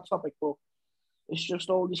onto that topic, but it's just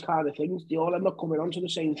all these kind of things. They all end up coming onto the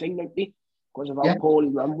same thing, don't they? Because of how poorly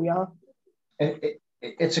run we are.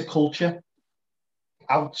 It's a culture.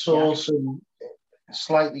 Outsourcing,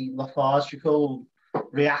 slightly lethargical,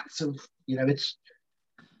 reactive. It's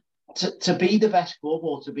to be the best club,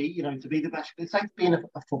 or to be the best. It's like being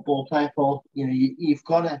a football player, Paul. You've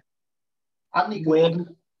got to. Anthony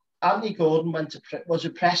Gordon was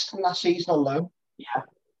it Preston last season on loan? Yeah.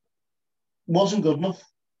 Wasn't good enough.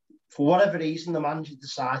 For whatever reason, the manager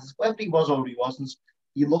decided, whether he was or he wasn't,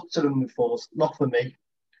 he looked at him and thought, not for me.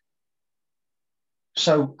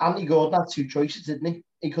 So Anthony Gordon had two choices, didn't he?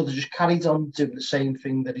 he could have just carried on doing the same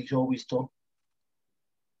thing that he's always done.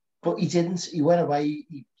 But he didn't. He went away.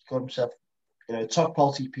 He got himself, top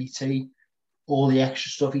quality PT, all the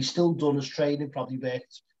extra stuff. He's still done his training, probably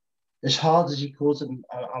worked as hard as he could and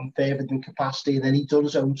favoured in capacity. And then he done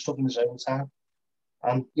his own stuff in his own time.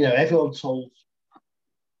 And, everyone told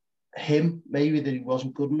him maybe that he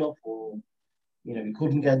wasn't good enough or, he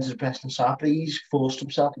couldn't get into the Preston side, but he's forced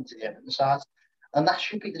himself into the Everton side. And that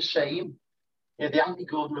should be the same. The Andy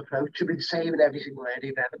Gordon approach should be the same in every single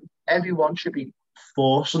area of Everton. Everyone should be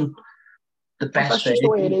forcing the best. That's just the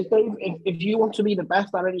way it is, Dave. If you want to be the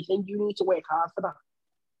best at anything, you need to work hard for that.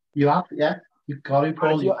 You have, yeah. You've got to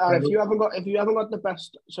probably. If you haven't got the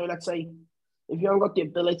best, so let's say, if you haven't got the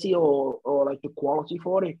ability or like the quality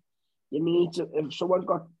for it, you need to. If someone's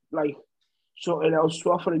got like something else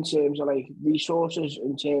to offer in terms of like resources,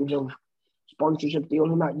 in terms of sponsorship deals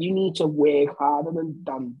and that, you need to work harder than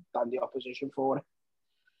the opposition for it.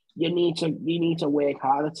 You need to work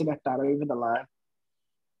harder to get that over the line.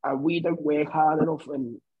 And we don't work hard enough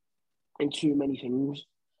in too many things.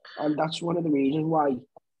 And that's one of the reasons why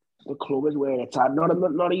the club is where it's at. Not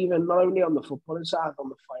only on the footballing side, on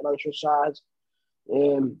the financial side,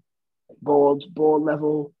 board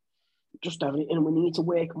level, just everything. We need to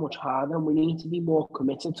work much harder and we need to be more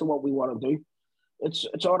committed to what we want to do. It's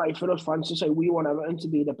all right for us fans to say we want Everton to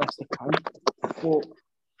be the best it can. But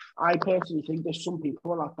I personally think there's some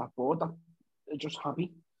people at that board that are just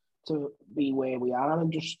happy to be where we are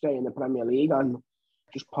and just stay in the Premier League and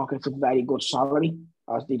just pocket a very good salary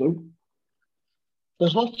as they do.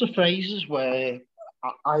 There's lots of phrases where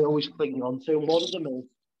I always cling on to, and one of them is,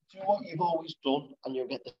 do what you've always done and you'll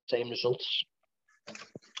get the same results.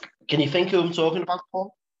 Can you think who I'm talking about,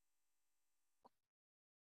 Paul?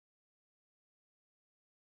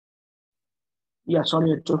 Yeah,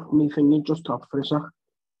 sorry, it took me thinking just top for a sec.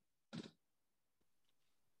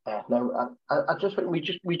 No, I just think we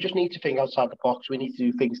just need to think outside the box. We need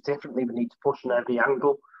to do things differently. We need to push on every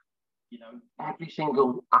angle. Every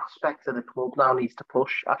single aspect of the club now needs to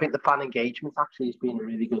push. I think the fan engagement actually has been a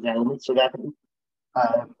really good element of Everton.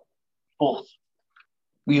 But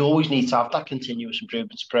we always need to have that continuous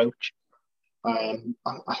improvement approach.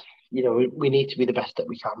 We need to be the best that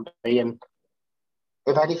we can be. And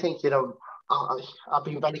if anything, I've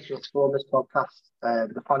been very critical on this podcast.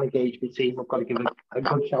 The fan engagement team, I've got to give a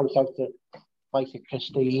good shout out to Mike,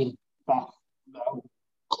 Christine, Beth, Mo.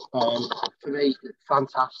 For me,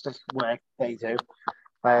 fantastic work they do.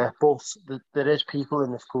 But there is people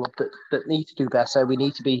in this club that need to do better. We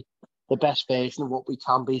need to be the best version of what we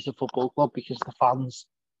can be as a football club, because the fans,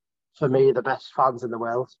 for me, are the best fans in the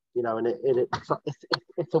world. And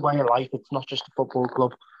it's a way of life. It's not just a football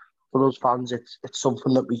club. For us fans, it's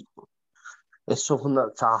something it's something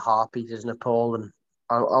that's our heartbeat, isn't it, Paul? And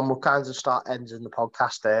we'll kind of start ending the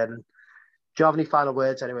podcast there. And do you have any final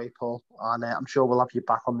words anyway, Paul? And I'm sure we'll have you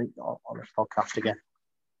back on this podcast again.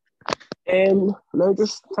 No,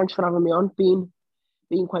 just thanks for having me on.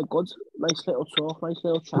 Been quite good. Nice little talk, nice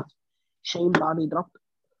little chat. Shame Barney dropped.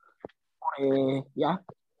 Yeah,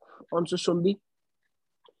 on to Sunday.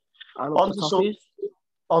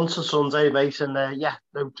 On to Sunday, mate. And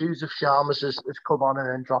Joseph Chalmers has come on and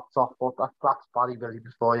then dropped off, but that's Barry Billy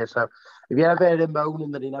before you. So if you ever hear him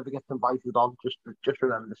moaning that he never gets invited on, just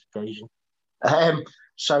remember this occasion.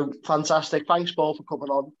 So fantastic. Thanks, Paul, for coming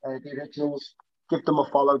on. The originals, give them a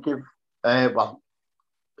follow.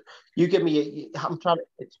 You give me. I'm trying.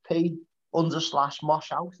 It's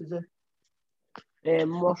P_Mosh out, is it?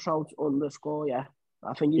 Mosh out _, yeah.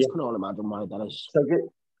 I think you can all imagine why that is. So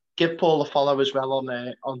give Paul a follow as well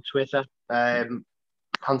on Twitter.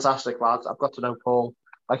 Fantastic lads. I've got to know Paul.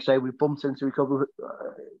 Like I say, we bumped into each other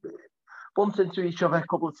a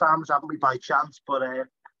couple of times, haven't we, by chance? But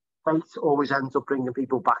fate always ends up bringing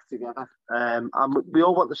people back together. And we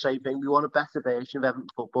all want the same thing. We want a better version of Everton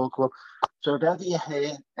Football Club. So if ever you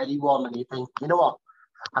hear anyone and you think, you know what,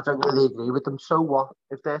 I don't really agree with them, so what?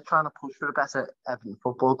 If they're trying to push for a better Everton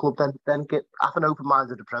Football Club, then have an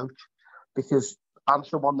open-minded approach, because I'm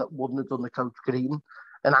someone that wouldn't have done the Coach Green.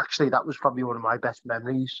 And actually, that was probably one of my best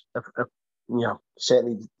memories of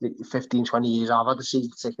certainly the 15, 20 years I've had a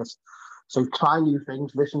season ticket. So try new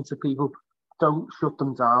things, listen to people, don't shut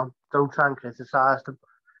them down, don't try and criticise them.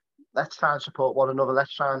 Let's try and support one another.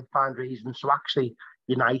 Let's try and find reasons to actually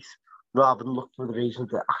unite rather than look for the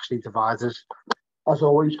reasons that actually divide us. As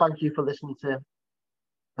always, thank you for listening to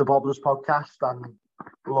the Bobblers podcast, and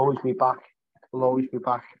we'll always be back.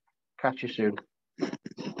 Catch you soon.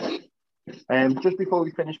 Just before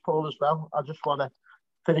we finish, Paul, as well, I just want to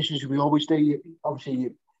finish as we always do. Obviously,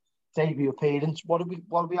 your debut appearance. What are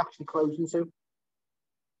we actually closing to?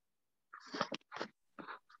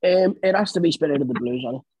 It has to be Spirit of the Blues,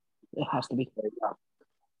 on it. It has to be.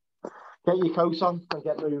 Get your coat on and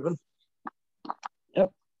get moving.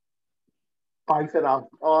 Yep. Bye for now.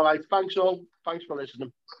 All right. Thanks all. Thanks for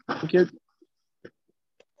listening. Thank you.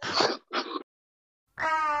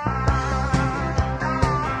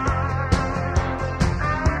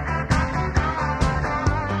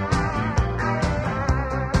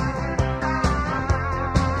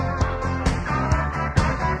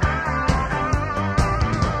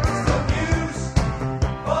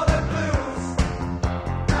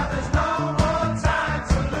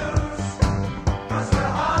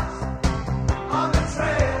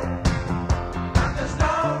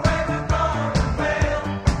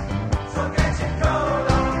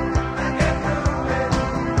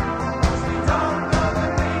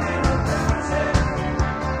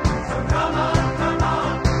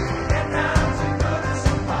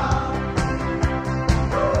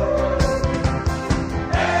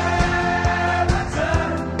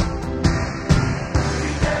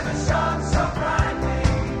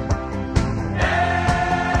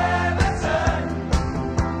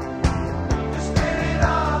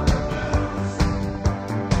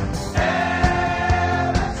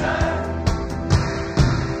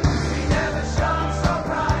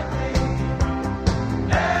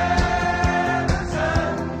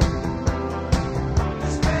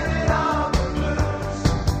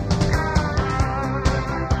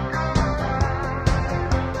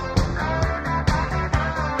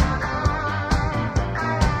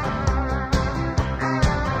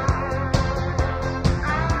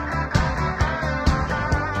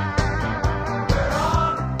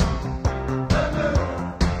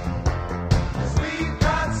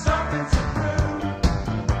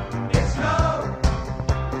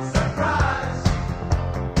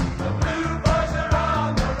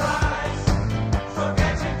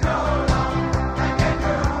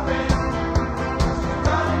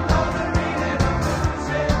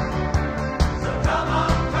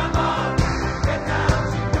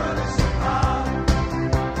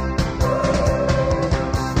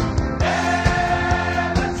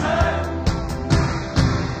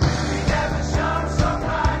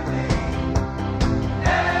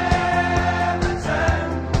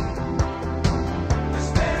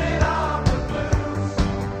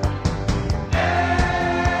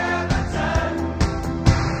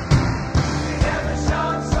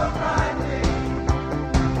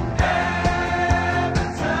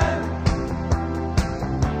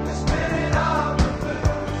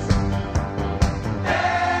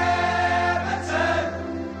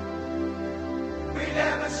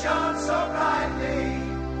 Shone so bright.